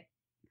kind of get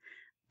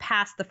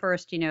past the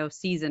first,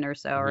 season or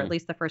so, or at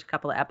least the first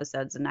couple of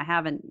episodes. And I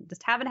haven't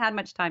had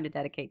much time to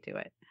dedicate to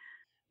it.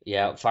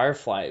 Yeah,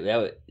 Firefly,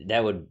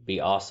 that would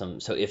be awesome.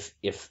 So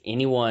if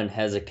anyone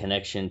has a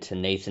connection to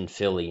Nathan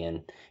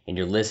Fillion and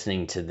you're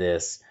listening to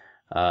this,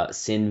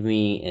 send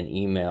me an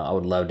email. I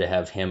would love to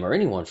have him or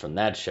anyone from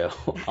that show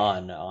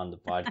on the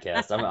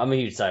podcast. I'm a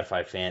huge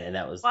sci-fi fan, and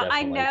that was definitely.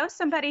 I know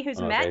somebody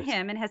who's met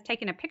him and has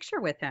taken a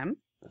picture with him.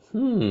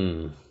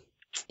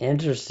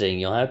 Interesting.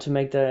 You'll have to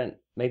make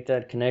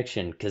that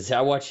connection, because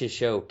I watch his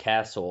show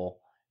Castle.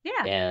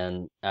 Yeah.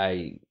 And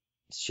I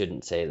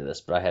shouldn't say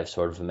this, but I have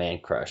sort of a man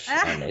crush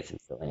on Nathan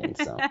Fillion.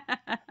 So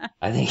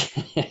I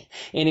think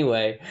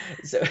anyway.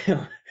 So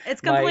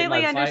it's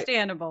completely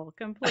understandable.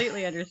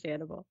 Completely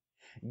understandable.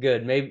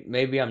 Good.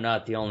 Maybe I'm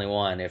not the only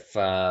one. If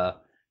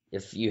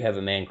you have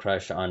a man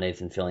crush on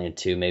Nathan Fillion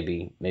too,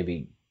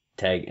 maybe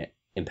tag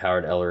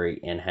Empowered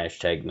Ellery and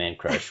hashtag man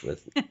crush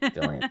with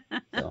Fillion.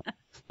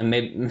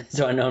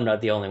 So I know I'm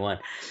not the only one.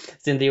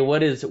 Cynthia,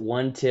 what is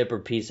one tip or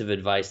piece of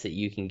advice that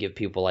you can give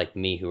people like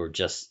me who are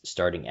just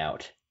starting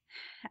out?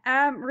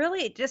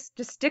 Really,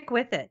 just stick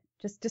with it.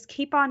 Just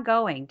keep on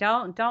going.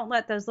 Don't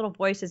let those little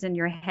voices in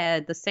your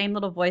head, the same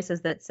little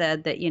voices that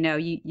said that,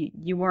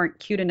 you weren't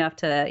cute enough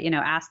to,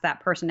 ask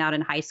that person out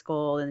in high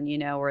school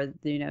and, or,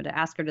 to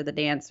ask her to the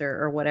dance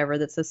or whatever.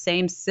 That's the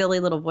same silly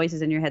little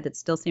voices in your head that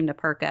still seem to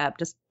perk up.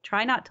 Just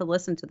try not to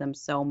listen to them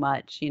so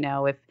much.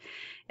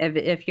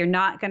 if you're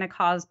not going to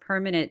cause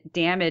permanent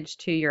damage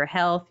to your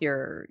health,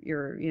 your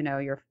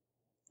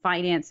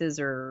finances,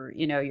 or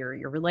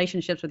your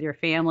relationships with your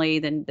family,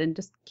 then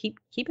just keep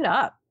it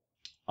up.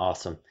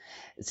 Awesome.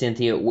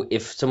 Cynthia,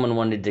 if someone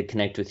wanted to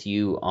connect with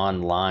you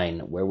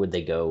online, where would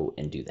they go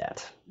and do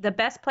that? The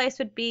best place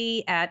would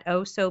be at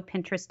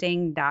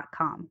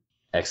ohsopinteresting.com.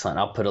 Excellent.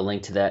 I'll put a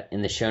link to that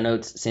in the show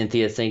notes.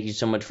 Cynthia, thank you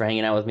so much for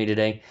hanging out with me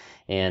today,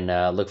 and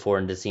look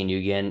forward to seeing you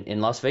again in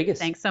Las Vegas.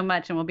 Thanks so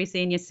much, and we'll be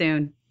seeing you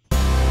soon.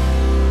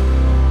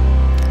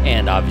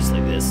 And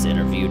obviously this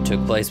interview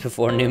took place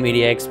before New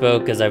Media Expo,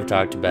 because I've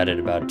talked about it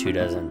about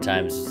 24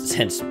 times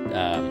since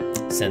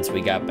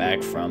we got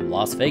back from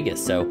Las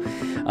Vegas. So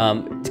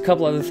a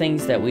couple other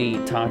things that we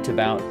talked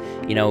about.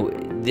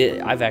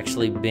 I've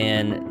actually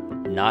been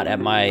not at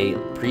my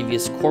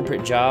previous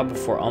corporate job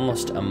for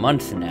almost a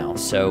month now,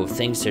 so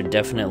things have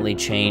definitely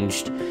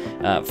changed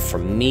for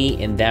me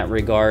in that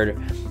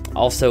regard.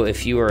 Also,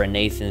 if you are a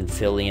Nathan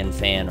Fillion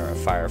fan or a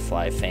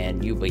Firefly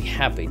fan, you'll be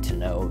happy to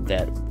know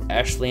that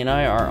Ashley and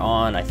I are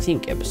on, I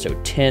think,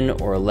 episode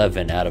 10 or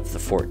 11 out of the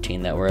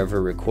 14 that were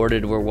ever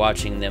recorded. We're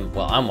watching them.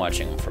 Well, I'm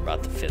watching them for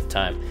about the 5th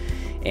time.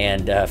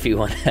 And if you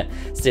want to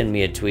send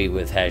me a tweet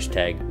with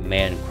hashtag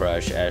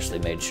 #ManCrush, Ashley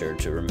made sure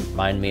to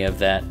remind me of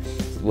that.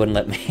 Wouldn't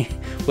let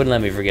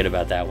me forget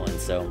about that one.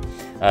 So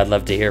I'd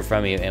love to hear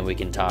from you, and we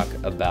can talk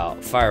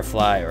about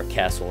Firefly or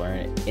Castle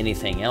or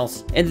anything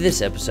else. And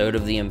this episode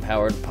of the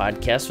Empowered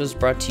Podcast was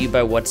brought to you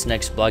by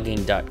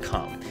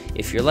whatsnextblogging.com.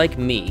 If you're like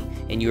me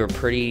and you are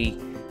pretty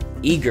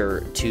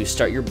eager to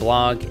start your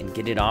blog and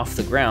get it off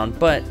the ground,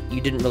 but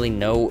you didn't really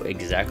know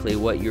exactly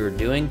what you were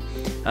doing,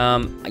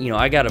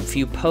 I got a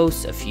few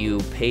posts, a few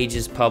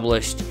pages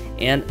published,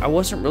 and I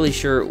wasn't really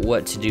sure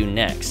what to do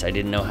next. I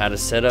didn't know how to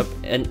set up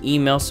an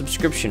email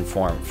subscription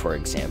form, for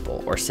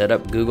example, or set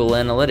up Google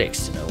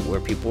Analytics to know where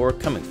people were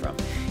coming from.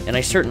 And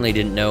I certainly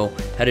didn't know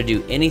how to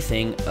do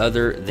anything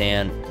other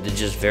than the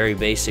just very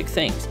basic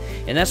things.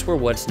 And that's where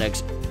What's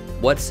Next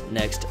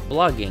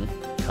Blogging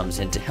comes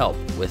in to help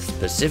with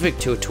specific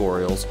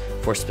tutorials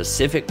for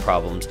specific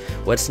problems.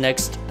 What's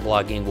Next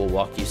Blogging will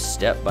walk you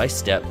step by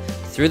step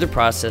through the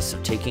process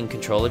of taking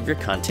control of your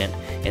content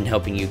and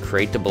helping you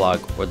create the blog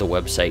or the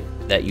website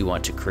that you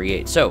want to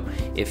create. So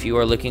if you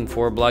are looking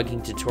for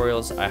blogging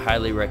tutorials, I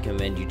highly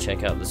recommend you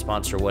check out the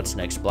sponsor,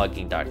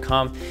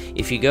 whatsnextblogging.com.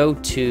 If you go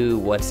to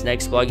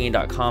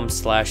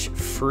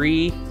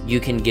whatsnextblogging.com/free, you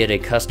can get a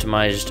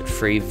customized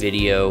free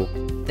video.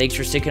 Thanks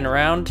for sticking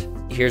around.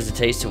 Here's a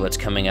taste of what's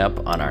coming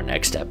up on our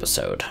next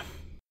episode.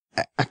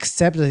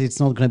 Accept that it's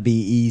not going to be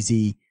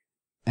easy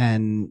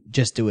and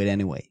just do it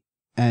anyway.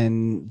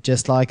 And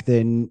just like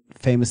the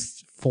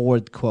famous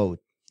Ford quote,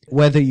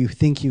 whether you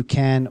think you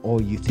can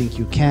or you think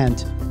you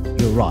can't,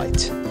 you're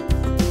right.